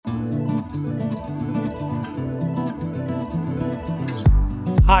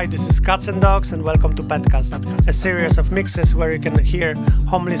Hi, this is Catz and Dogz, and welcome to PETCAST, a series of mixes where you can hear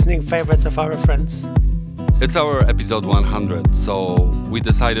home listening favorites of our friends. It's our episode 100, so we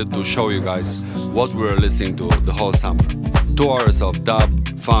decided to show you guys what we were listening to the whole summer. 2 hours of dub,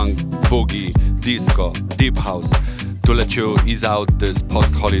 funk, boogie, disco, deep house, to let you ease out this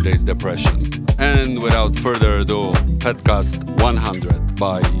post-holidays depression. And without further ado, PETCAST 100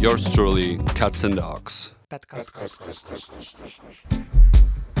 by yours truly, Catz and Dogz. PETCAST.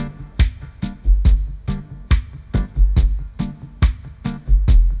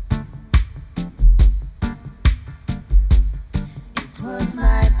 It was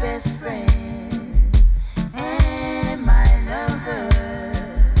my best friend and my lover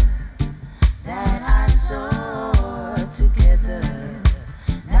that I saw together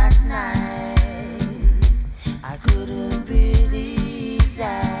that night. I couldn't believe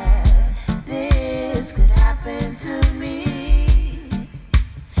that this could happen to me.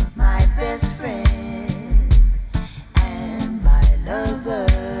 My best friend and my lover.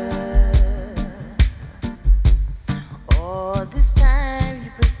 All this time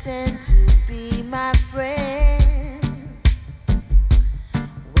you pretend to be my friend,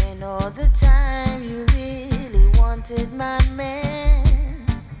 when all the time you really wanted my man.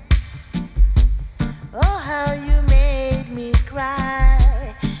 Oh, how you made me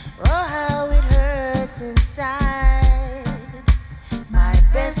cry, oh, how it hurts inside. My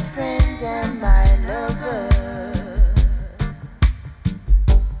best friend and my lover.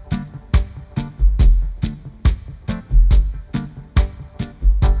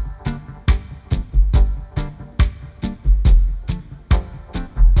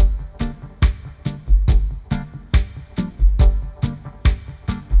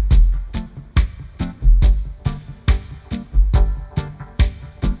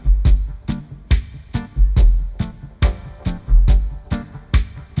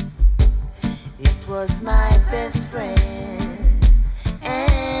 It was my best friend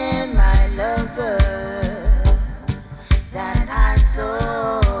and my lover that I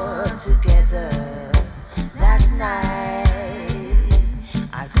saw together that night.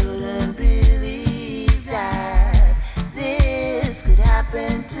 I couldn't believe that this could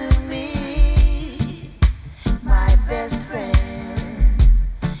happen to me. My best friend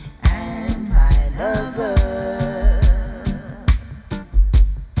and my lover.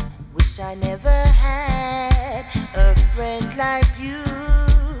 Wish I never had a friend like you.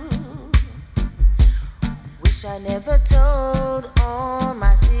 Wish I never told all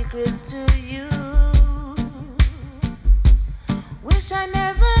my secrets to you. Wish I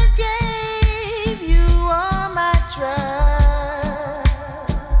never gave you all my trust.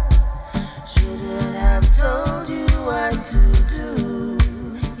 Shouldn't have told you what to do.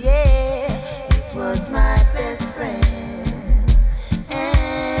 Yeah, it was my best friend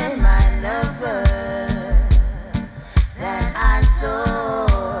and my lover that I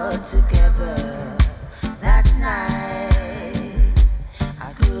saw together that night.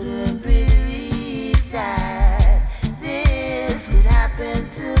 I couldn't believe that this could happen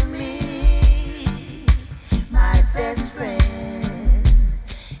to me. My best friend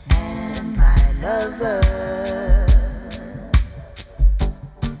and my lover.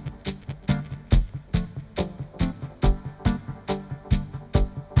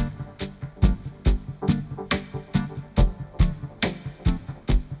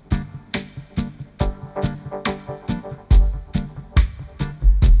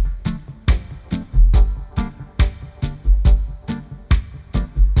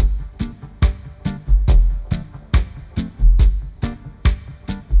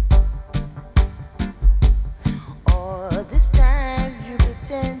 All this time you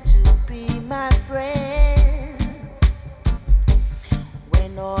pretend to be my friend,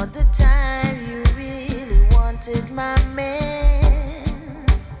 when all the time you really wanted my man.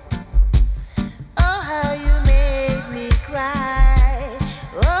 Oh, how you made me cry,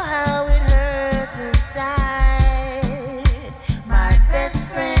 oh, how it hurts inside. My best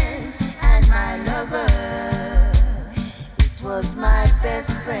friend and my lover. It was my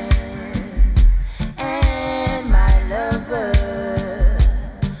best friend and my lover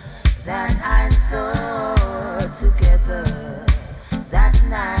that I saw together that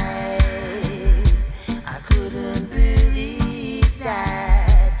night. I couldn't believe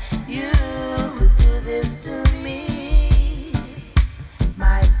that you would do this to me.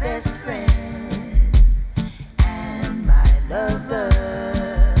 My best friend and my lover.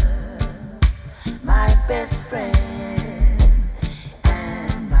 My best friend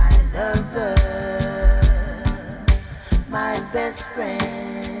and my lover. My best friend,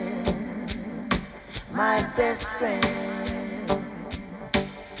 my best friend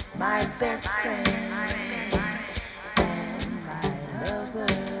my best friend, and my lover.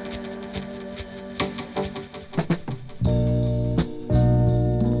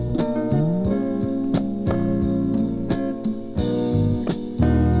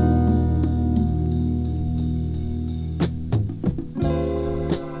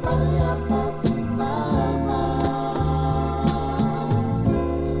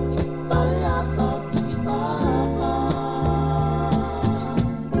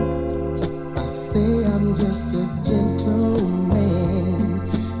 Say I'm just a gentleman,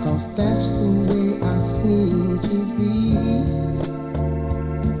 'cause that's the way I seem to be.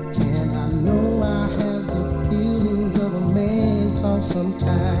 And I know I have the feelings of a man, 'cause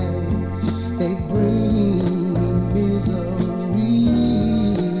sometimes they bring me misery.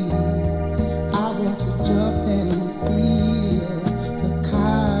 I want to jump and feel the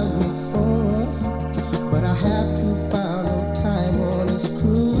cosmic force, but I have to follow time on its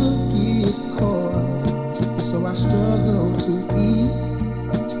crooked course. So I struggle to eat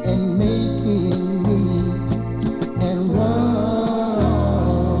and make it meet and run.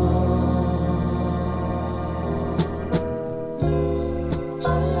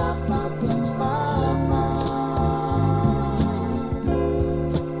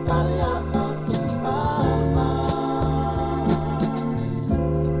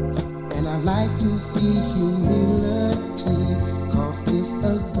 And I like to see humility, 'cause it's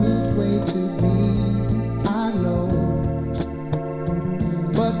a good way to be, I know.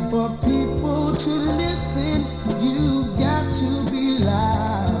 But for people to listen, you got to be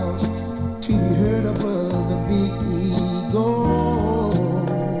loud to be heard above the big ego.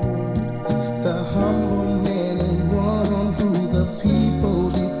 The humble man is one on who the people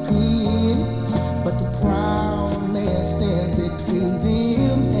depend, but the proud man stands between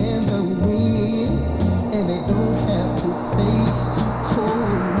them and the wind, and they don't have to face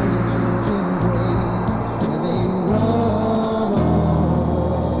cold nature's embrace when they run on.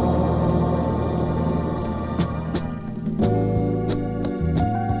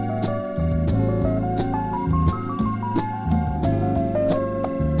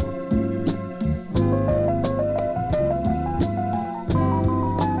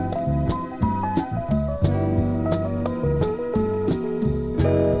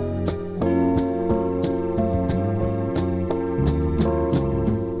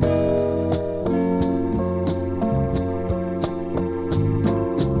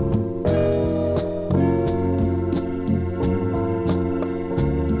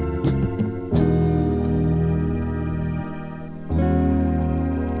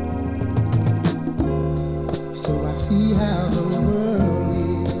 So I see how the world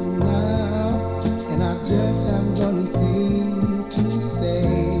is now, and I just have one thing to say.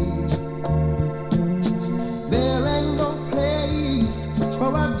 There ain't no place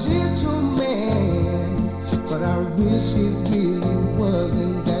for a gentleman, but I wish it really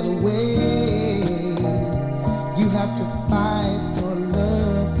wasn't that way. You have to fight for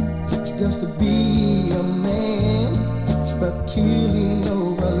love just to be a man, but killing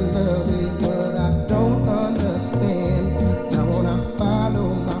over love is what I don't understand. Now when I follow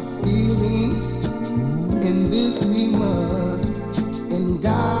my feelings, in this we must, in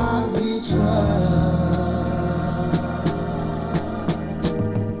God we trust.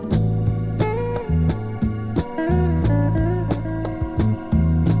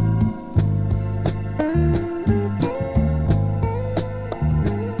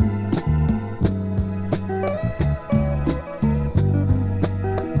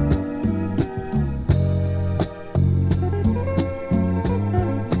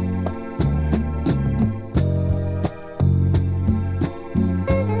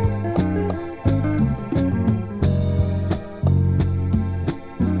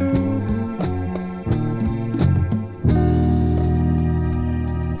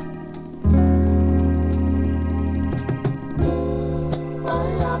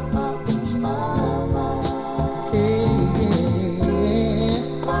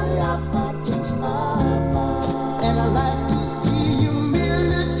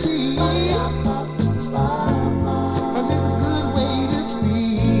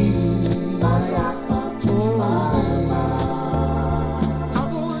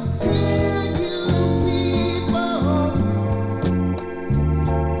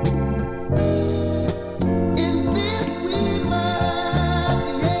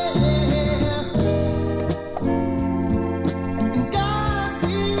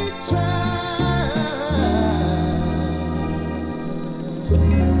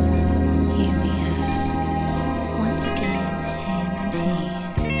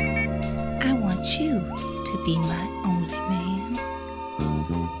 be my only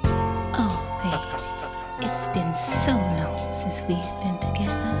man. we've been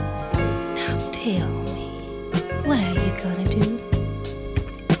together. Now tell me, what are you gonna do?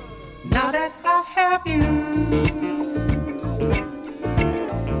 Now that I have you,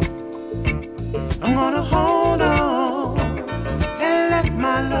 I'm gonna hold on and let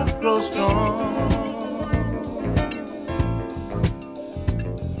my love grow strong.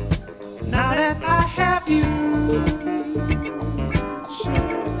 Now that I have you,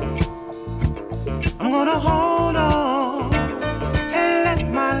 I'm gonna hold on and let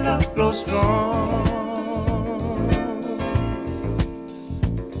my love grow strong.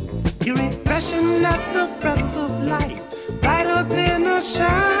 You're refreshing as the breath of life, brighter than a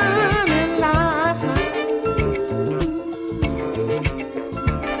shining light.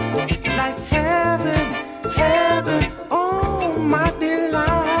 Like heaven, heaven, oh my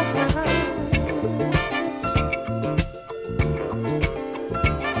delight.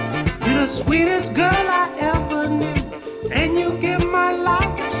 You're the sweetest girl I ever knew, and you give my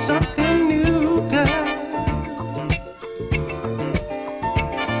life something new, girl.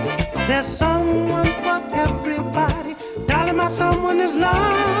 There's someone for everybody, darling, my someone is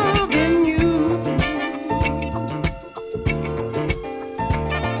loving you.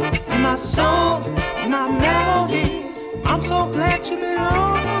 My song, my melody, I'm so glad you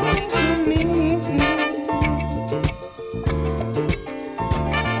belong to me.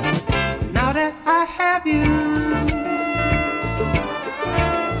 Now that I have you,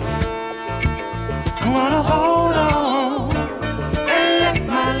 I'm gonna hold on and let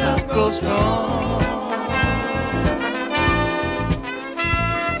my love grow strong.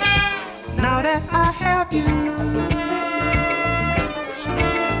 Now that I have you,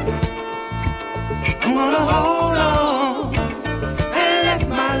 I'm gonna hold on and let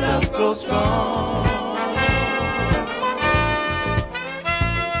my love grow strong.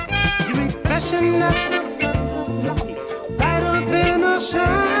 You're refreshing as the breath of life, brighter than a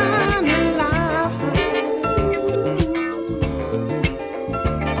shining light.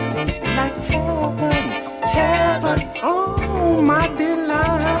 Like heaven, heaven, oh my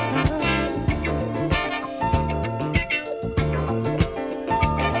delight.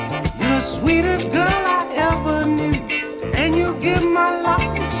 You're the sweetest girl I ever knew, and you give my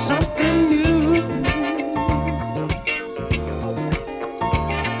life something new.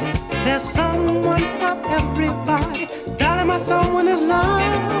 There's someone for everybody, darling, my someone is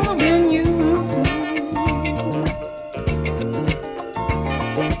loving you.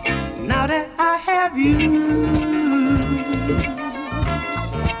 Now that I have you,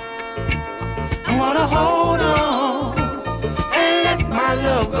 I'm gonna hold on and let my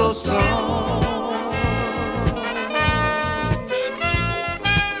love grow strong.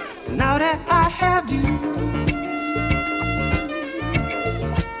 Now that I have you,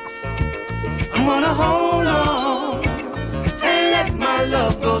 I'm gonna hold on and let my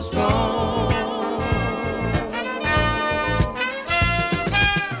love grow strong.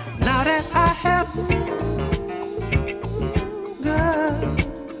 Now that I have you, girl,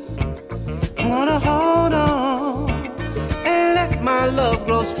 I'm gonna hold on and let my love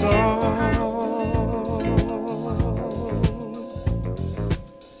grow strong.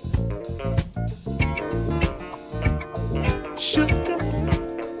 Sugar,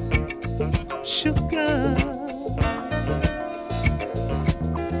 sugar.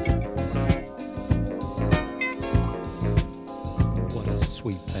 What a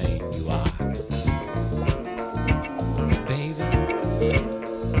sweet thing you are, baby.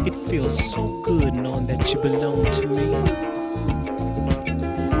 It feels so good knowing that you belong to me,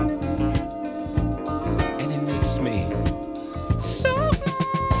 and it makes me so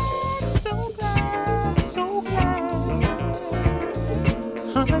glad, so glad, so glad,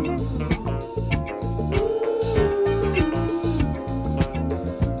 honey.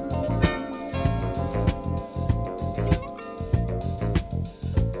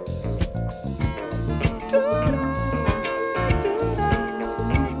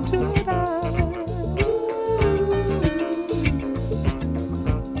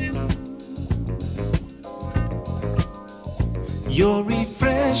 You're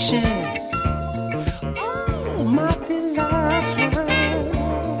refreshing, oh my delight.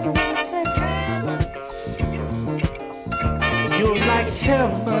 You're like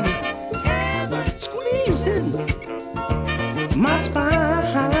heaven, squeezing my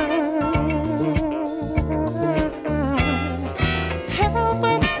spine.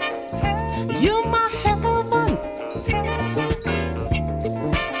 Heaven, you're my heaven.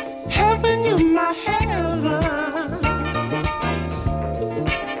 Heaven, you're my heaven.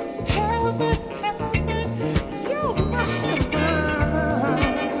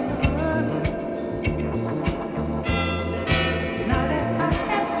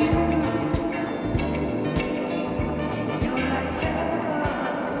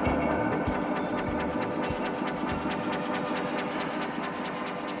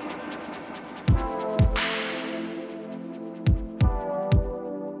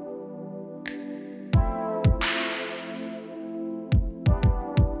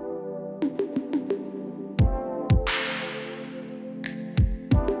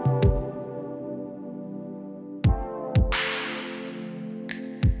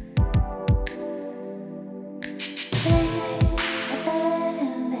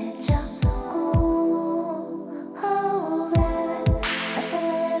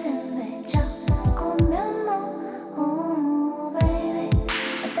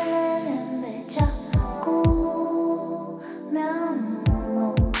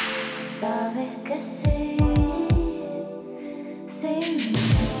 sabes que sí, sin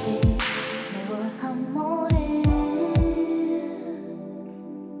ti me voy a morir.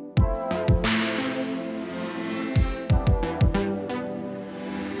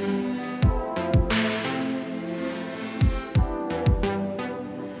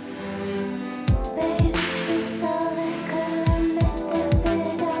 Baby, tú sabes que le metes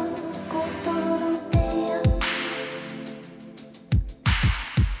bellaco todos los días.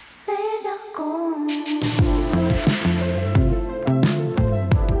 Bellaco.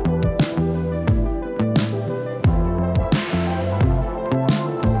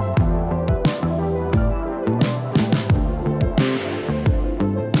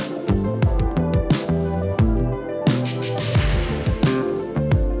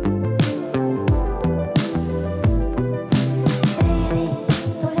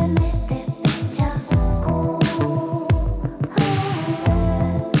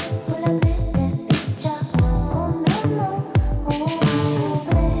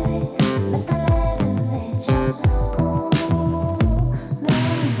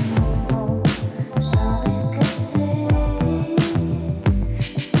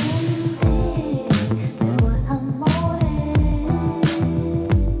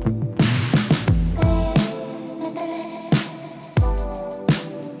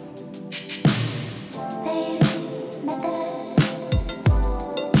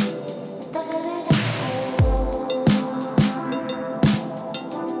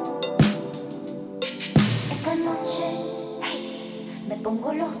 Esta noche, hey, me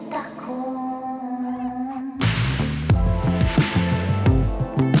pongo los tacos.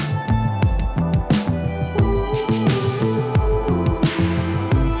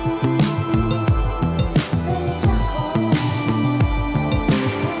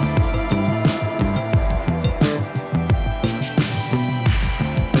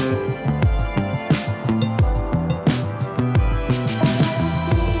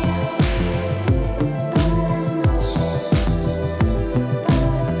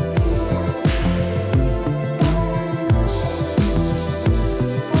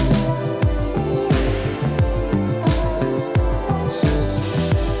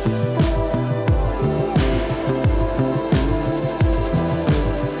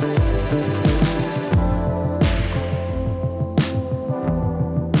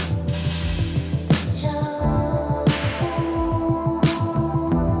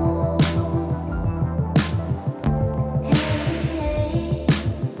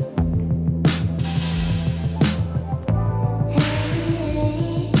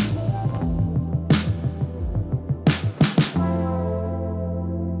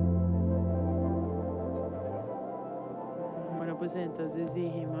 Bueno, pues entonces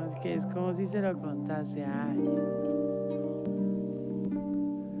dijimos que es como si se lo contase a alguien.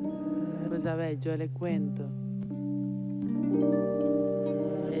 Pues a ver, yo le cuento.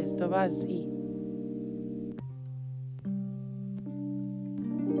 Esto va así.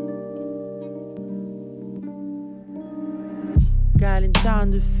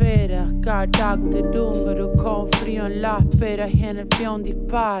 Calentando esferas, carácter húngaro con frío en las peras y en el pie un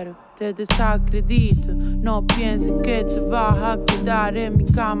disparo. Te desacredito, no pienses que te vas a quedar en mi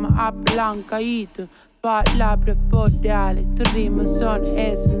cama apalancadito. Palabras boreales, tus ritmos son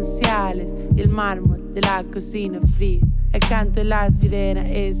esenciales. Y el mármol de la cocina fría, el canto de la sirena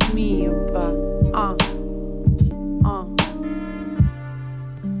es mío, pa.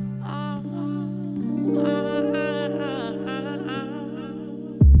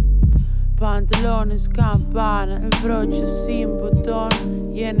 Pantalones campana, el broche sin botón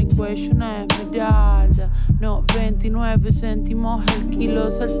y en el cuello una esmeralda. 99 céntimos el kilo,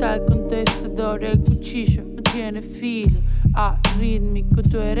 salta el contestador, el cuchillo no tiene filo. Arrítmico,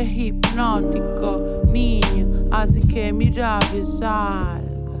 tú eres hipnótico, niño, así que mi rabia salga.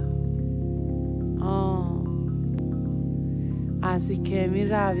 Así que mi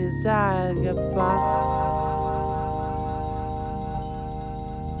rabia salga, pa.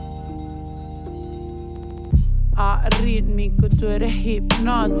 Arrítmico, tú eres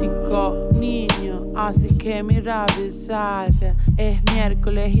hipnótico, niño, así que mi rabia salga. Es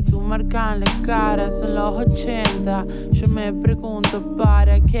miércoles y tú marcas la cara, son los 80. Yo me pregunto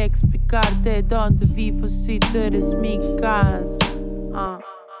para qué explicarte dónde vivo si tú eres mi casa.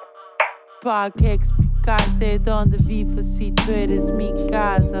 ¿Para qué explicarte dónde vivo si tú eres mi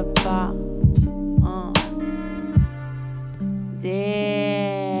casa, pa? Damn,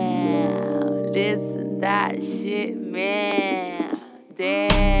 listen that shit, man.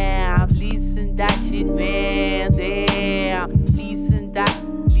 Damn, listen that shit, man. Damn, listen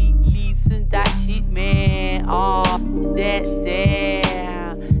that shit, man. Oh, that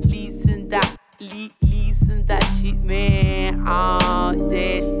damn, listen beat me all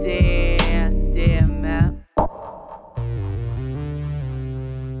day, man.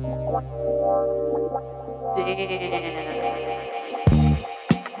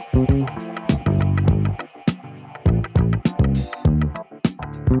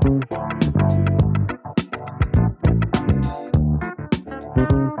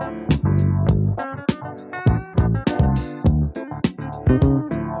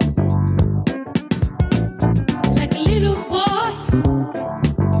 Like a little boy,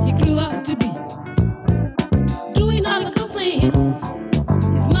 he grew up to be doing all the complaints.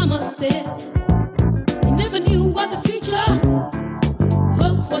 His mama said he never knew what the future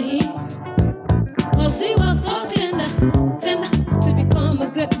holds for him. 'Cause he was so tender to become a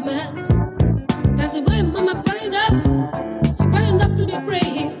great man. That's the way mama brought it up. She brought it up to be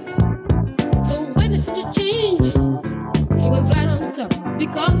brave. So when the future changed, he was right on top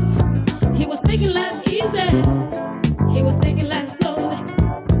because he was taking life easy. He was taking life slowly.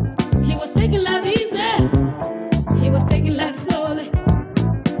 He was taking life easy. He was taking life slowly.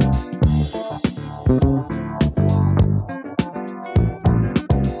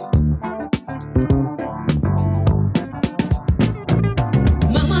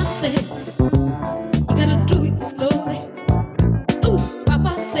 Mama said, you gotta do it slowly. Ooh,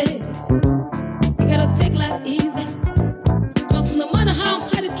 Papa said, you gotta take life easy. 'Cause no matter how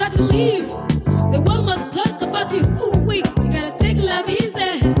hard you try to live, the world must talk about you. Ooh, wait, you gotta take life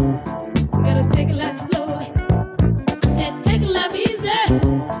easy. You gotta take life slowly. I said, take life easy.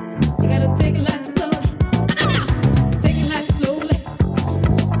 You gotta take life slowly. Take life slowly.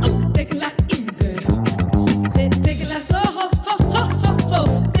 Oh, take life easy. Said, take life so ho ho ho ho ho.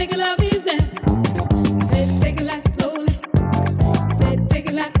 Take life easy. Said, take life slowly. Said, take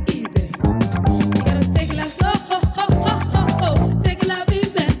life easy. You gotta take life slow ho ho ho ho ho. Take life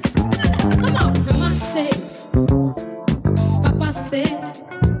easy.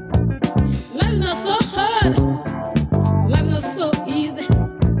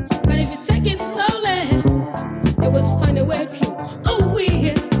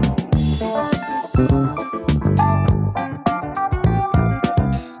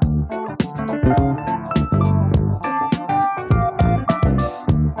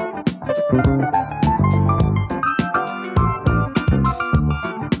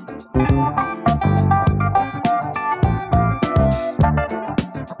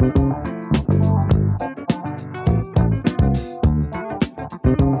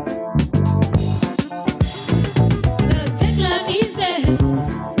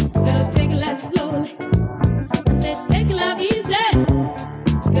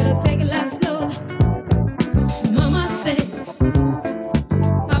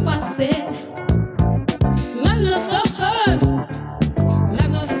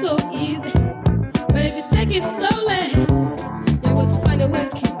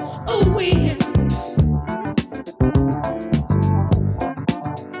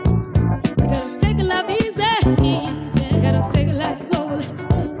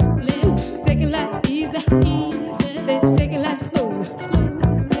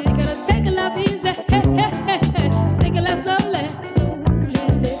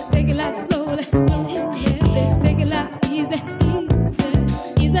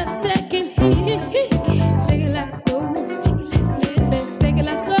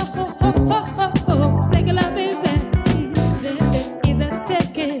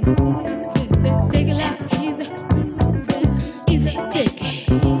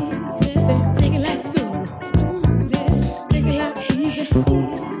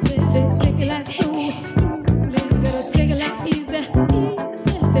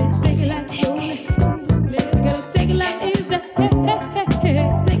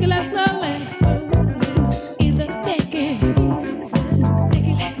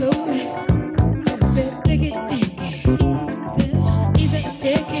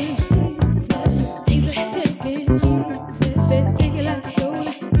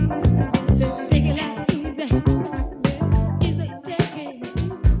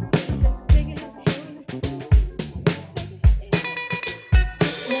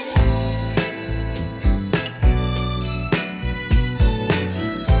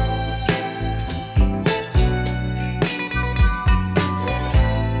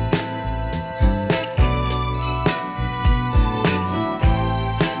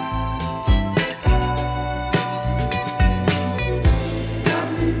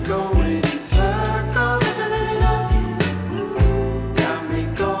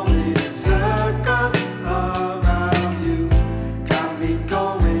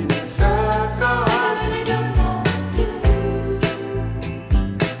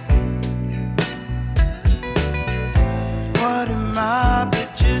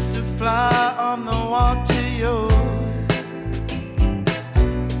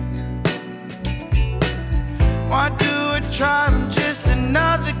 try, I'm just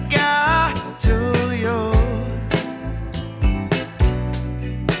another guy to you.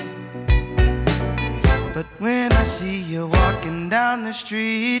 But when I see you walking down the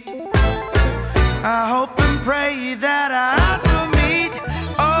street, I hope and pray that our eyes will meet.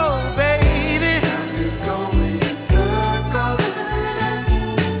 Oh, baby, got me going in circles.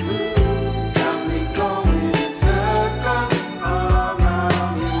 Got me going in circles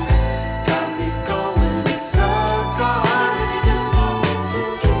around you. Got me going in circles.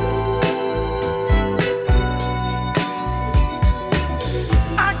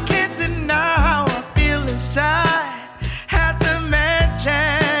 I can't deny how I feel inside at the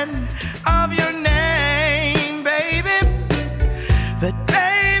mention of your name, baby. But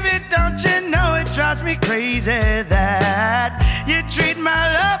baby, don't you know it drives me crazy that you treat my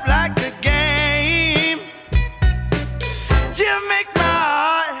love like a game. You make my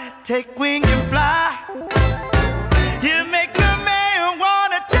heart take wing and fly. You make a man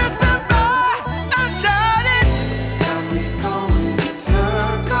wanna testify. I'm shining. Got me going in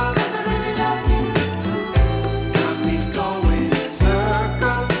circles. Got me going in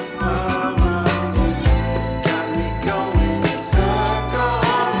circles around you. Got me going in circles.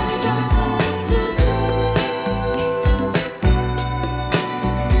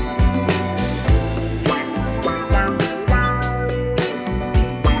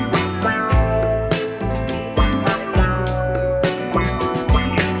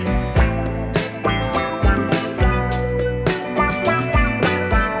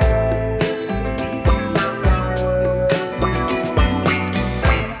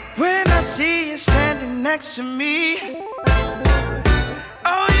 When I see you standing next to me,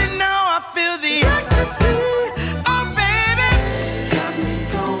 oh, you know I feel the ecstasy. Oh, baby, got me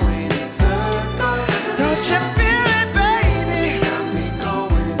going in circles. Don't you feel it, baby? Got me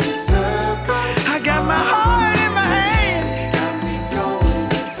going in circles. I got my heart in my hand. Got me going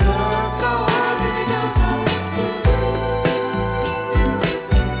in circles.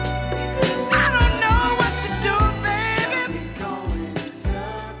 I don't know what to do, baby. Got me going in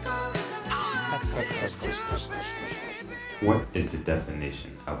circles. What is the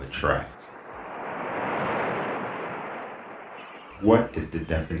definition of a track? What is the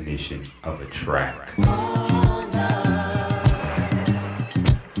definition of a track?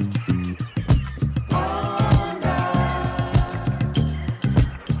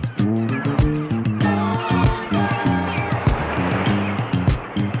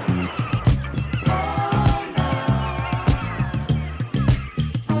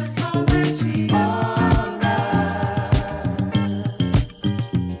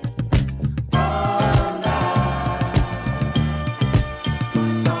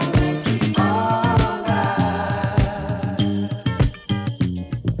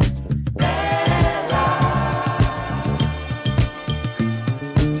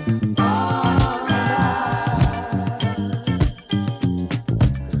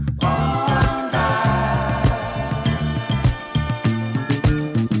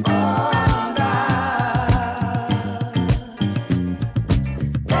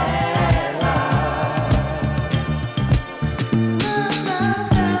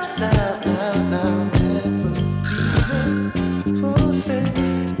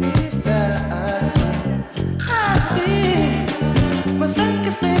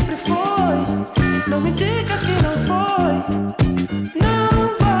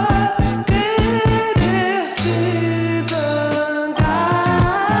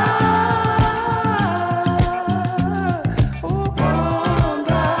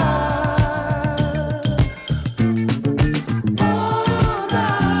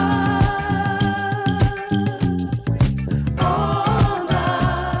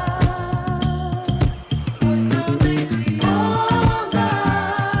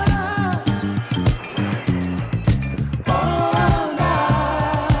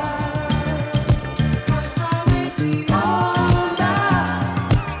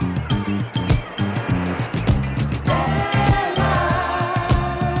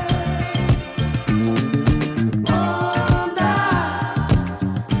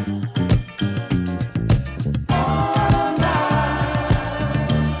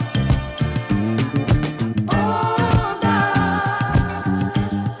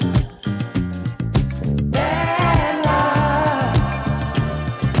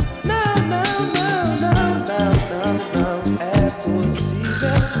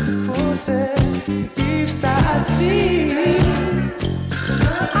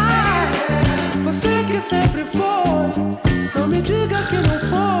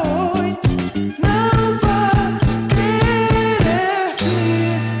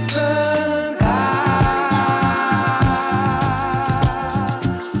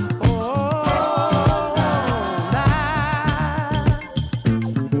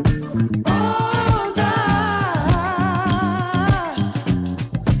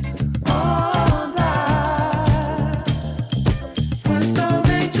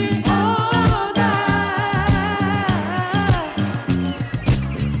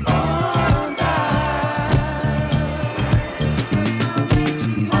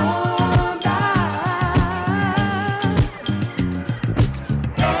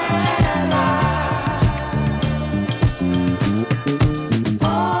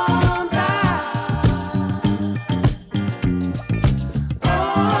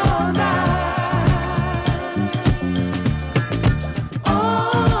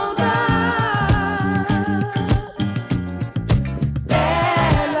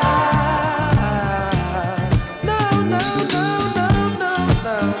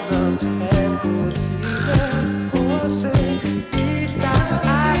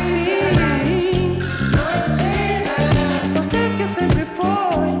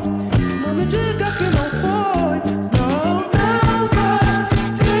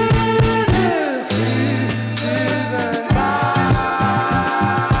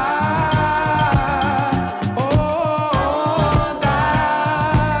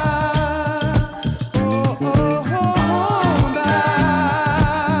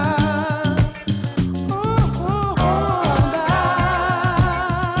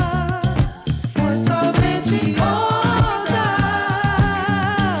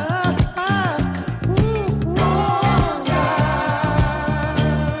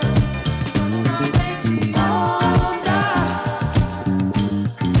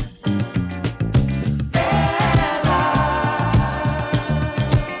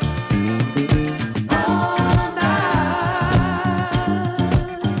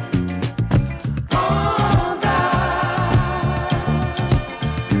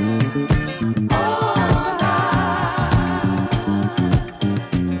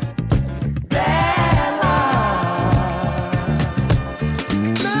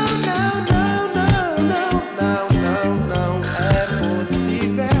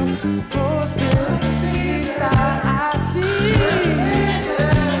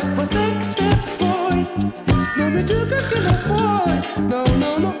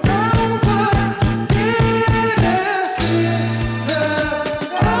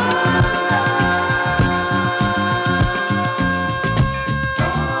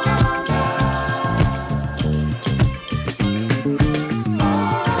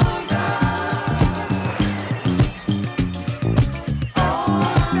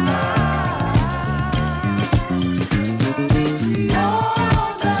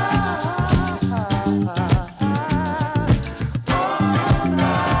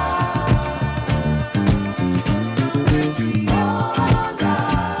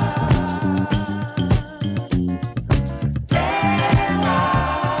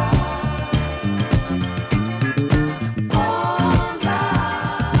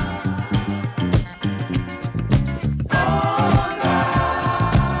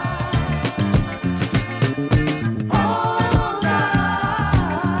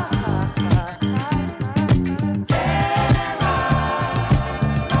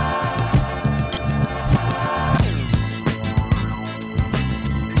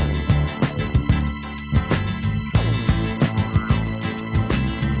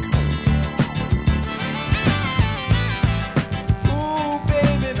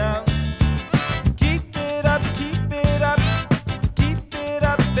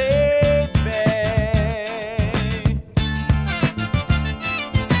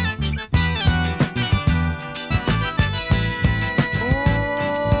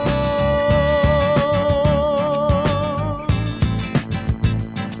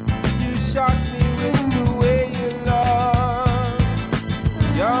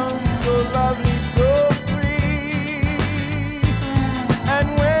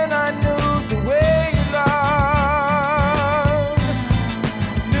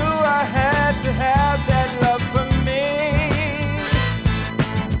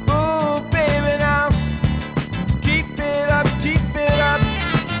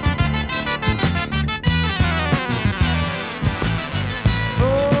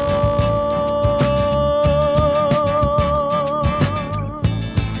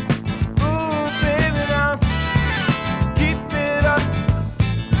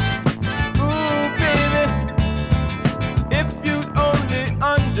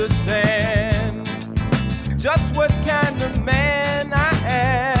 understand just what kind of man I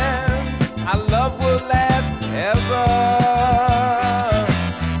am. Our love will last forever,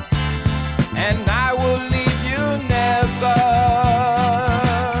 and I will leave you never.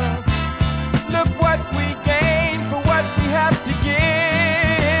 Look what we gain for what we have to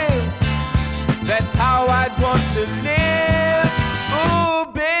give. That's how I'd want to live. Ooh,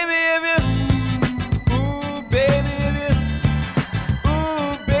 baby, if you, ooh, baby, if you,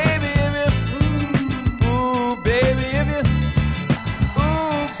 ooh, baby,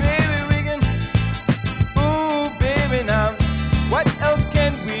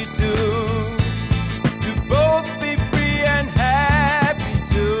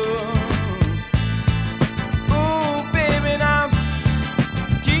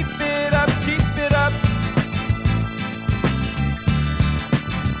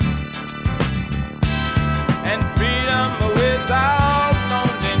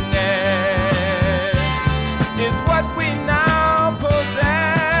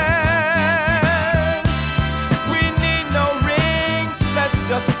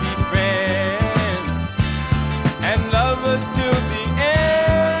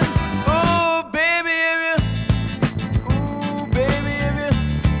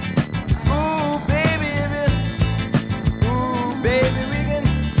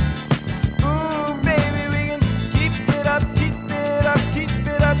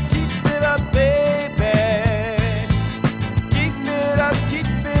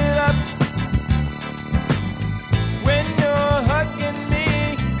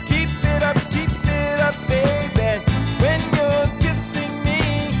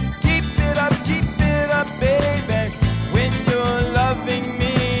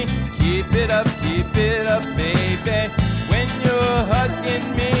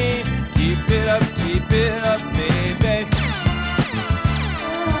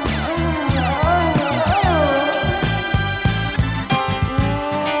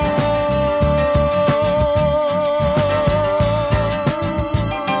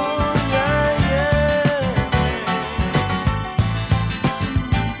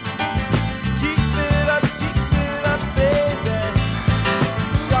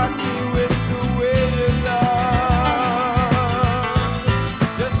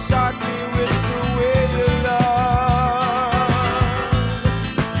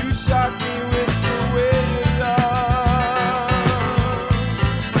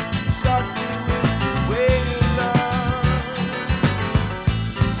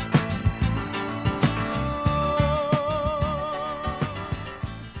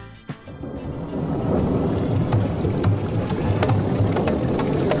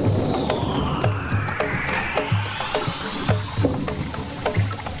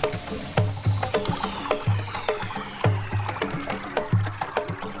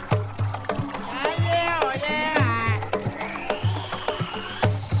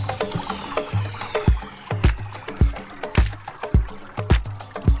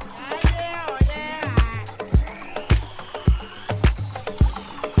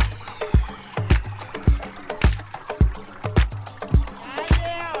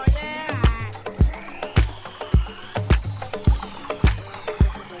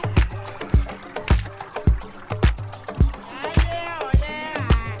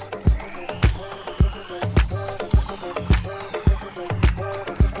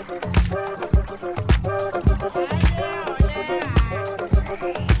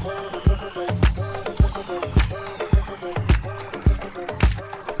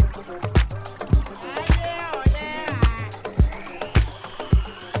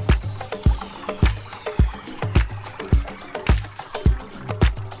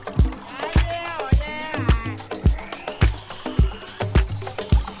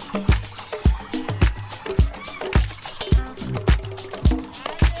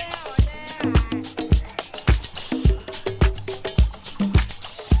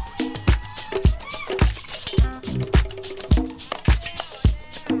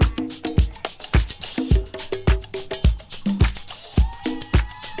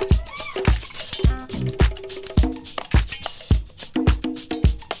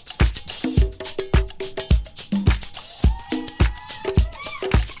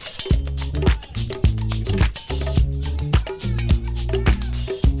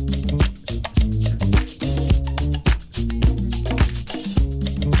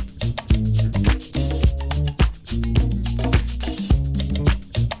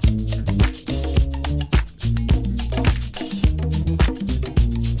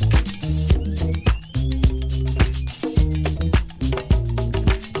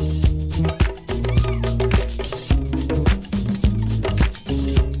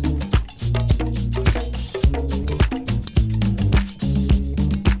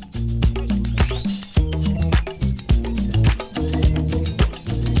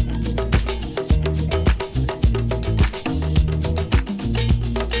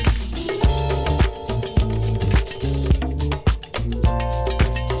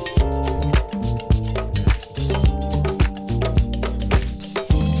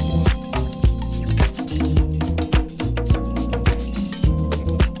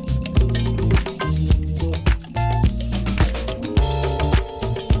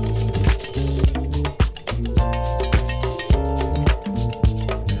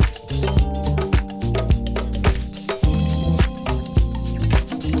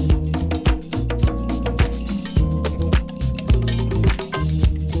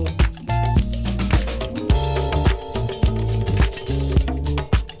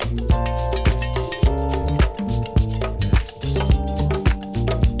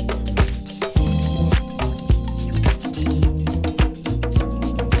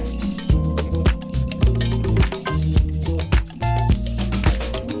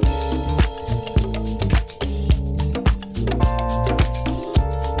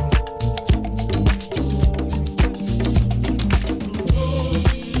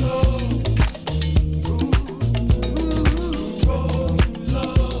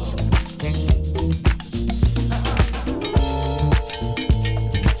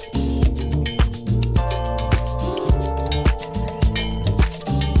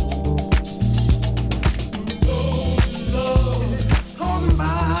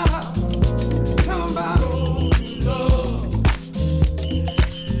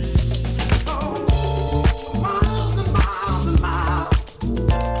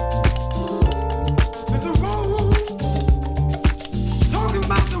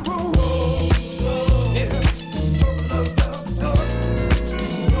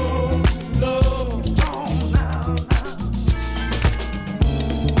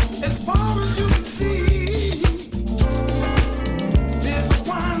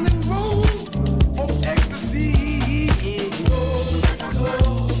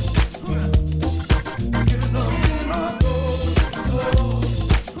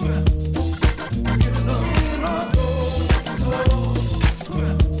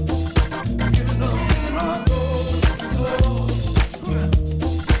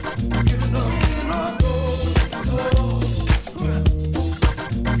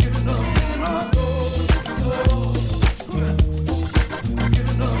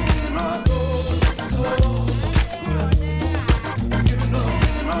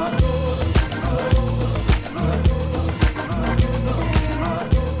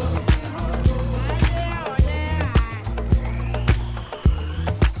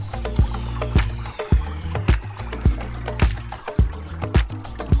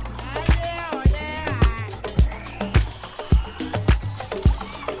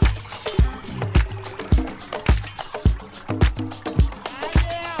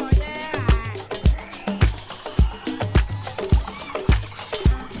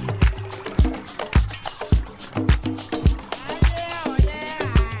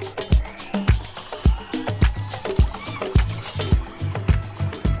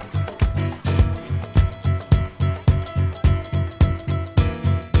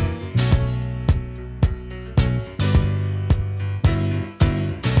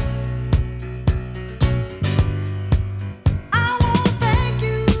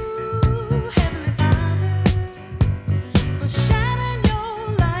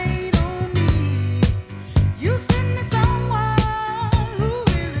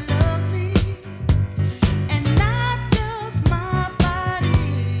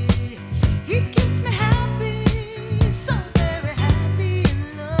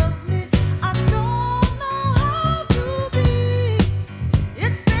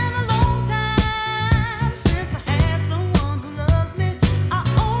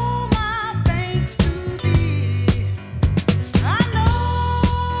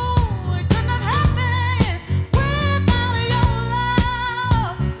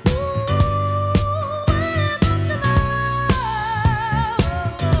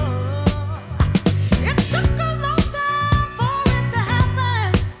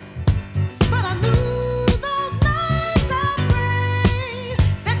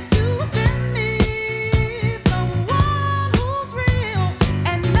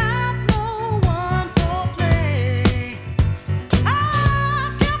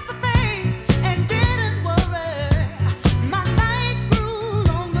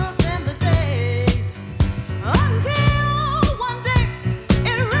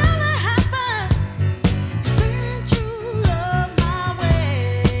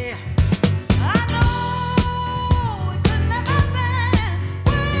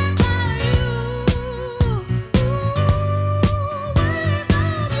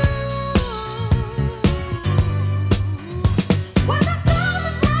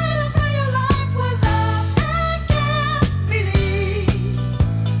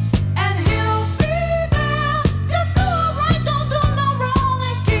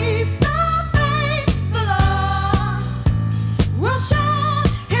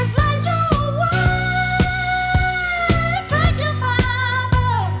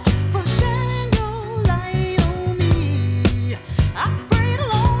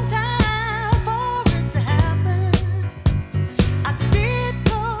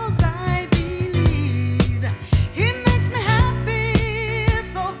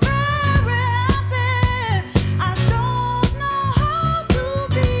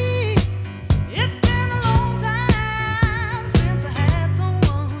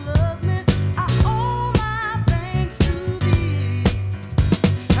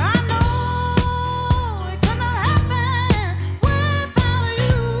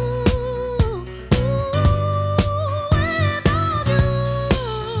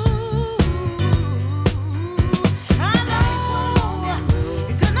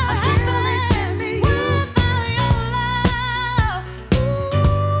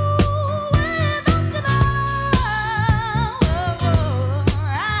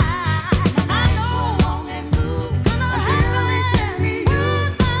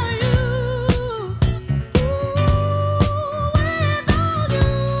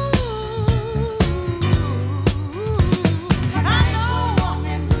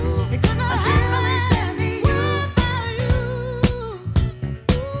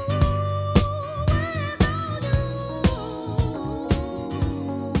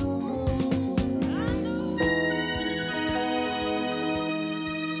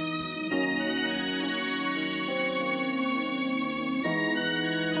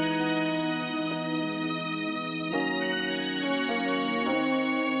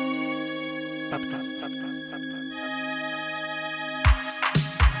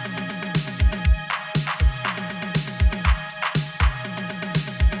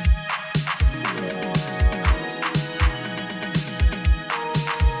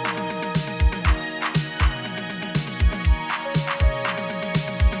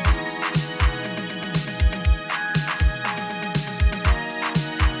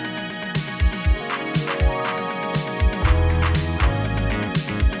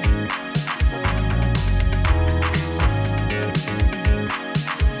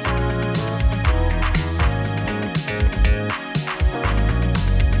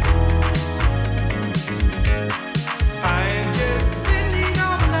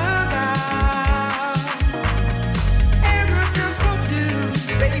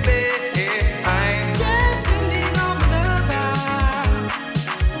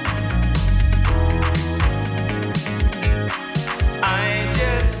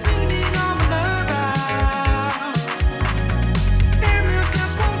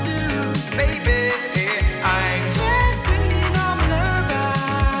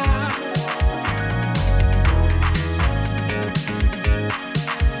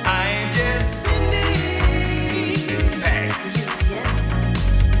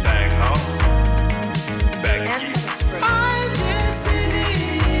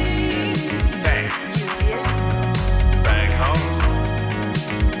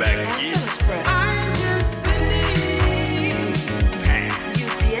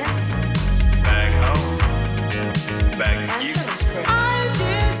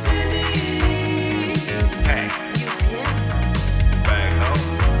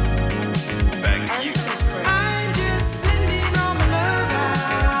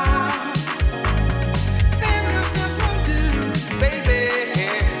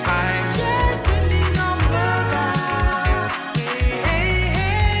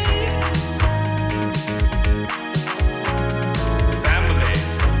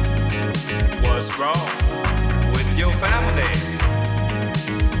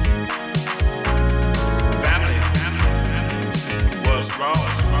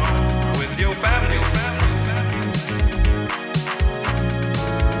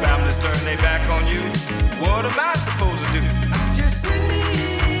 they back on you, what am I supposed to do? Just sitting.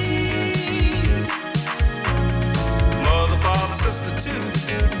 Mother, father, sister too,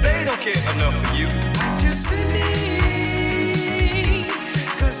 they don't care enough for you. Just sitting,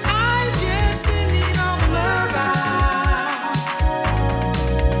 'cause I'm just sitting on love.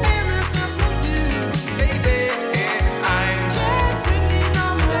 And that's just what you, baby. I'm just sitting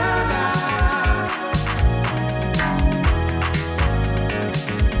on love.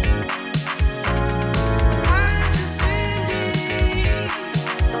 I'm just sitting.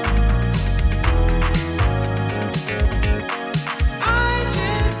 I'm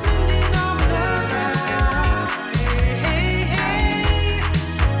just sitting on love.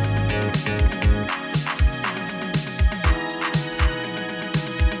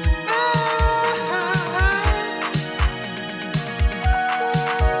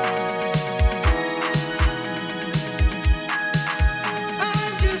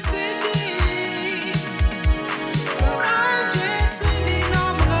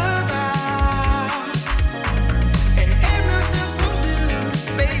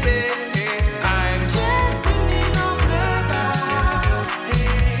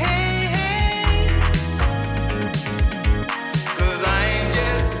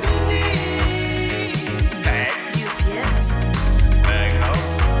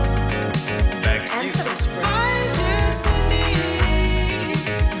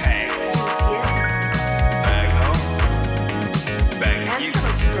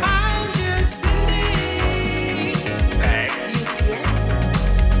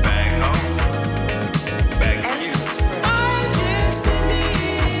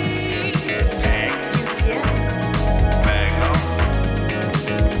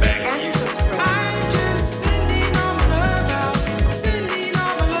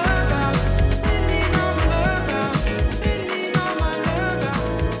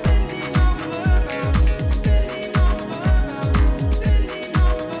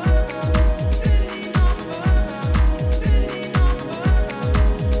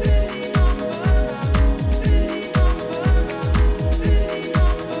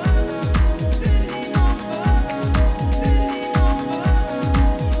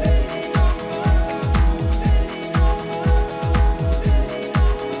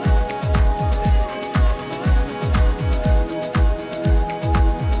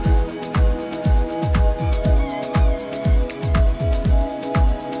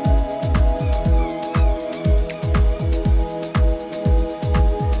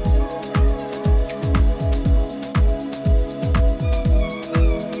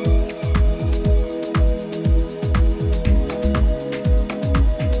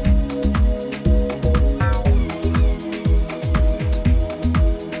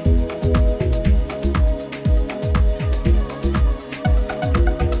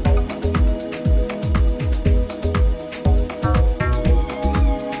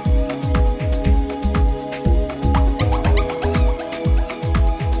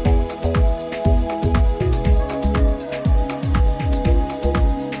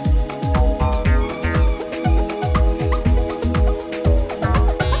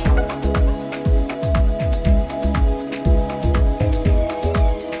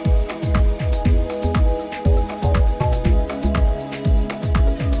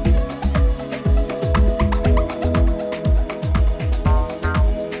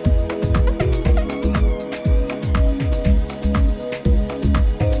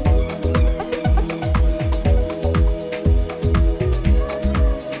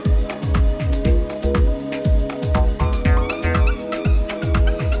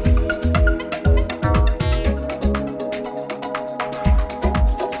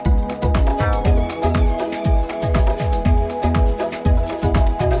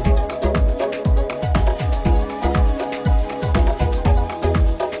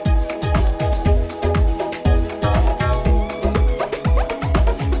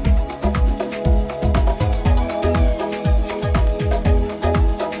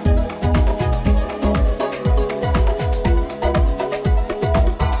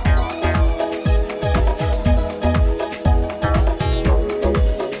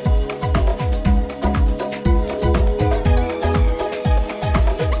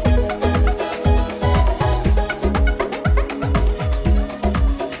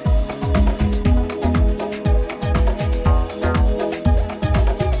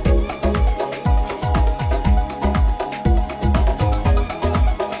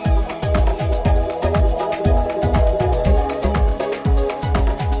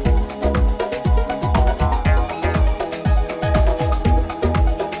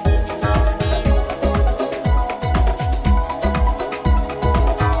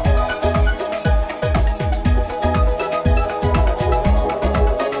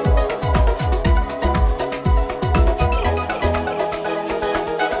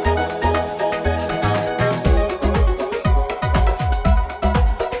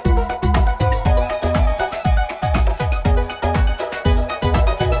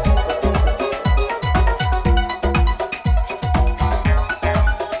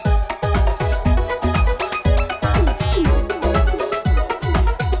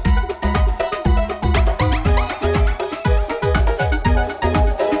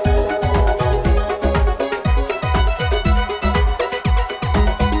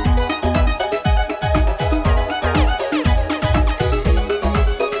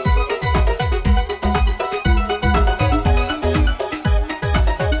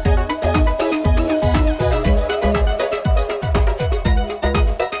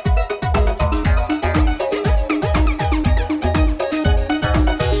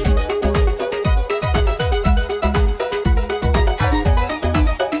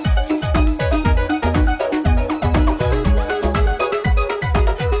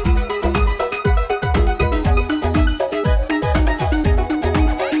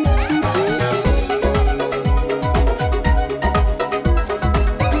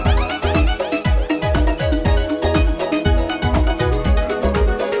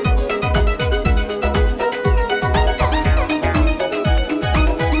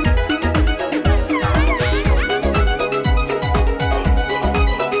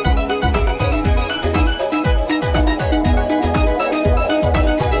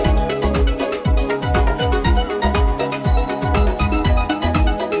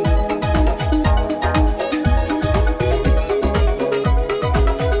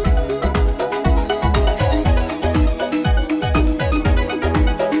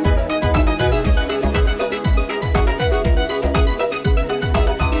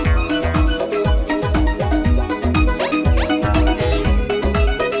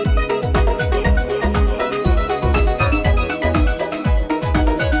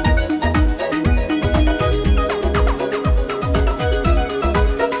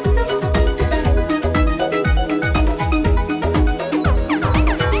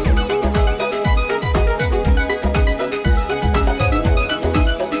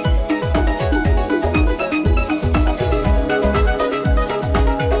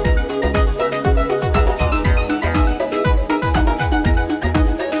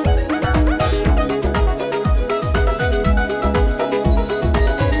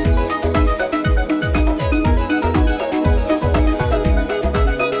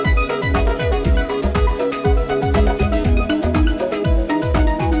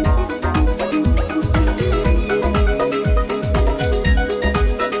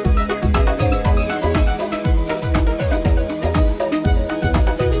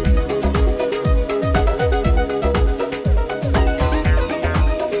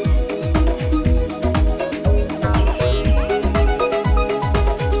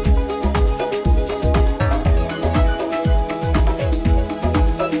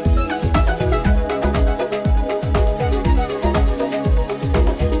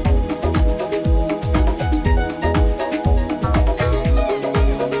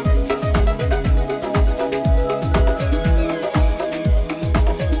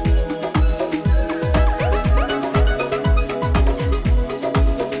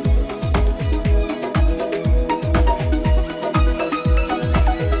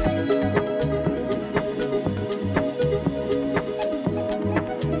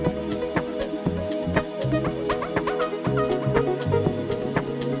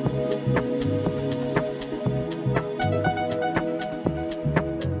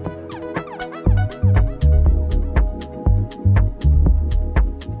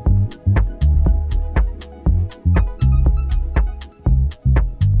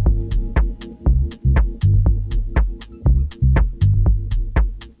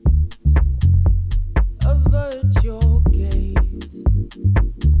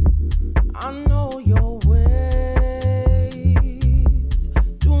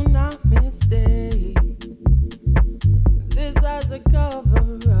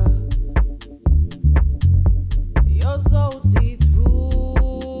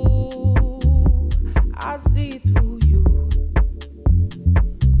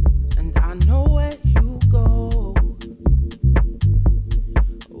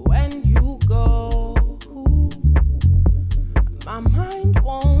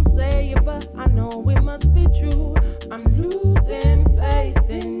 but I know it must be true. I'm losing faith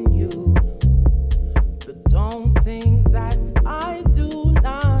in you. But don't think that I do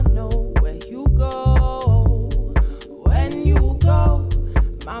not know where you go. When you go,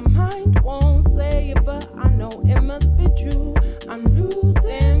 my mind won't say it, but I know it must be true. I'm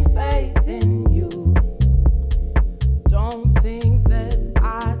losing faith in you. Don't think that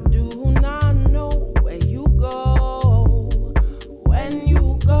I do not know where you go. When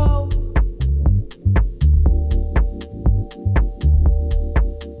you go,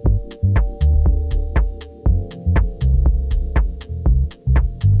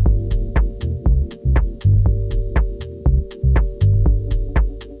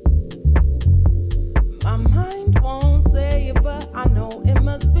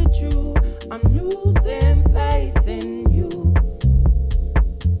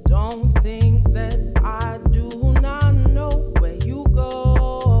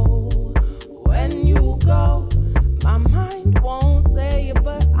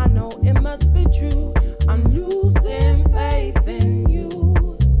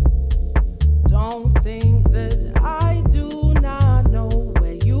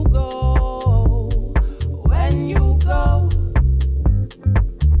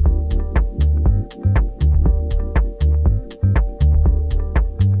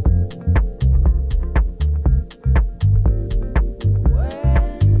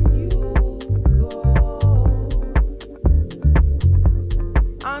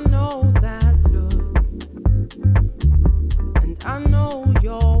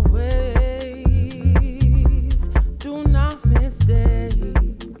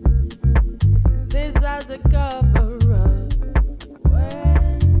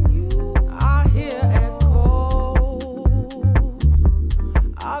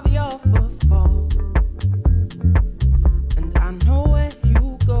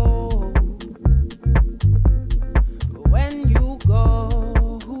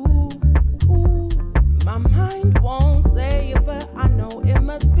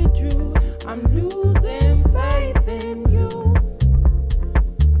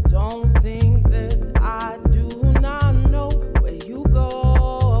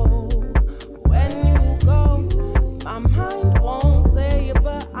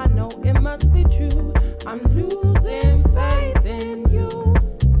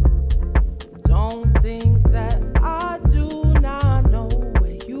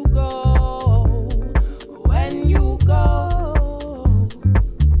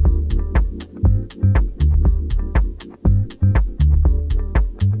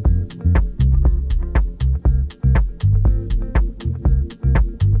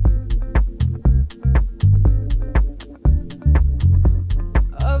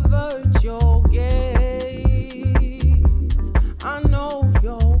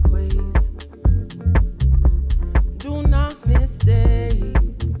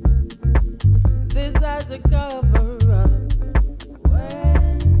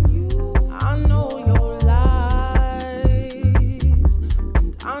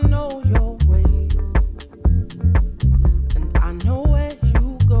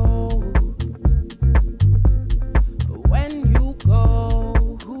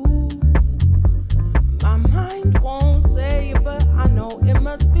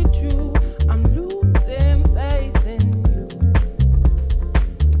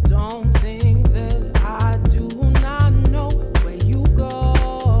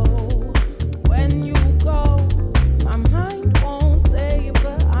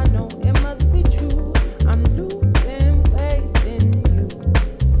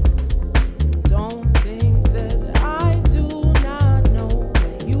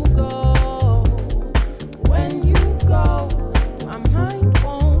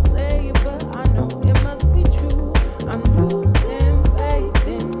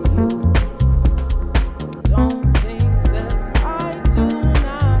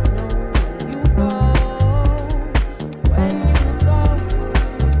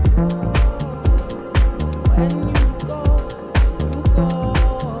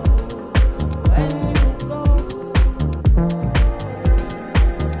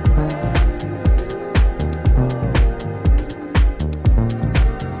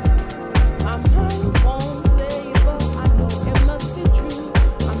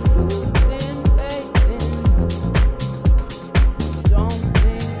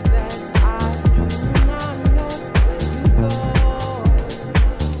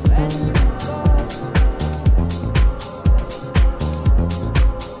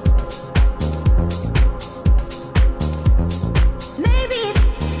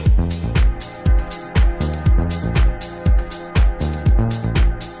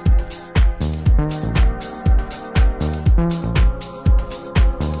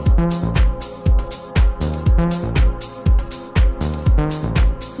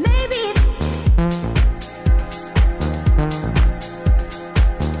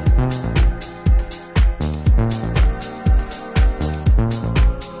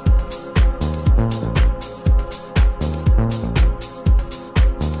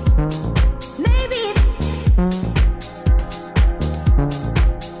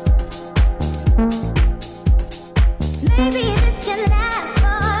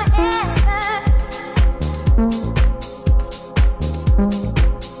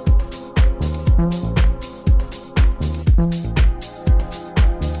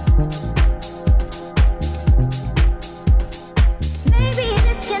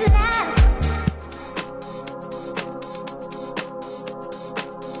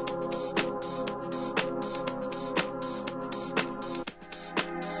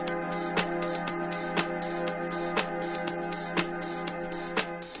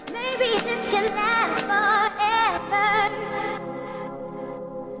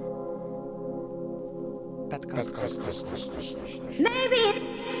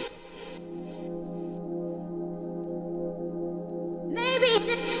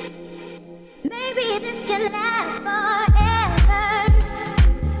 Maybe this can last forever.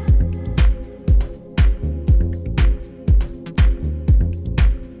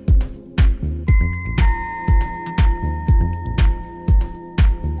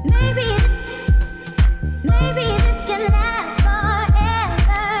 Maybe this can last forever.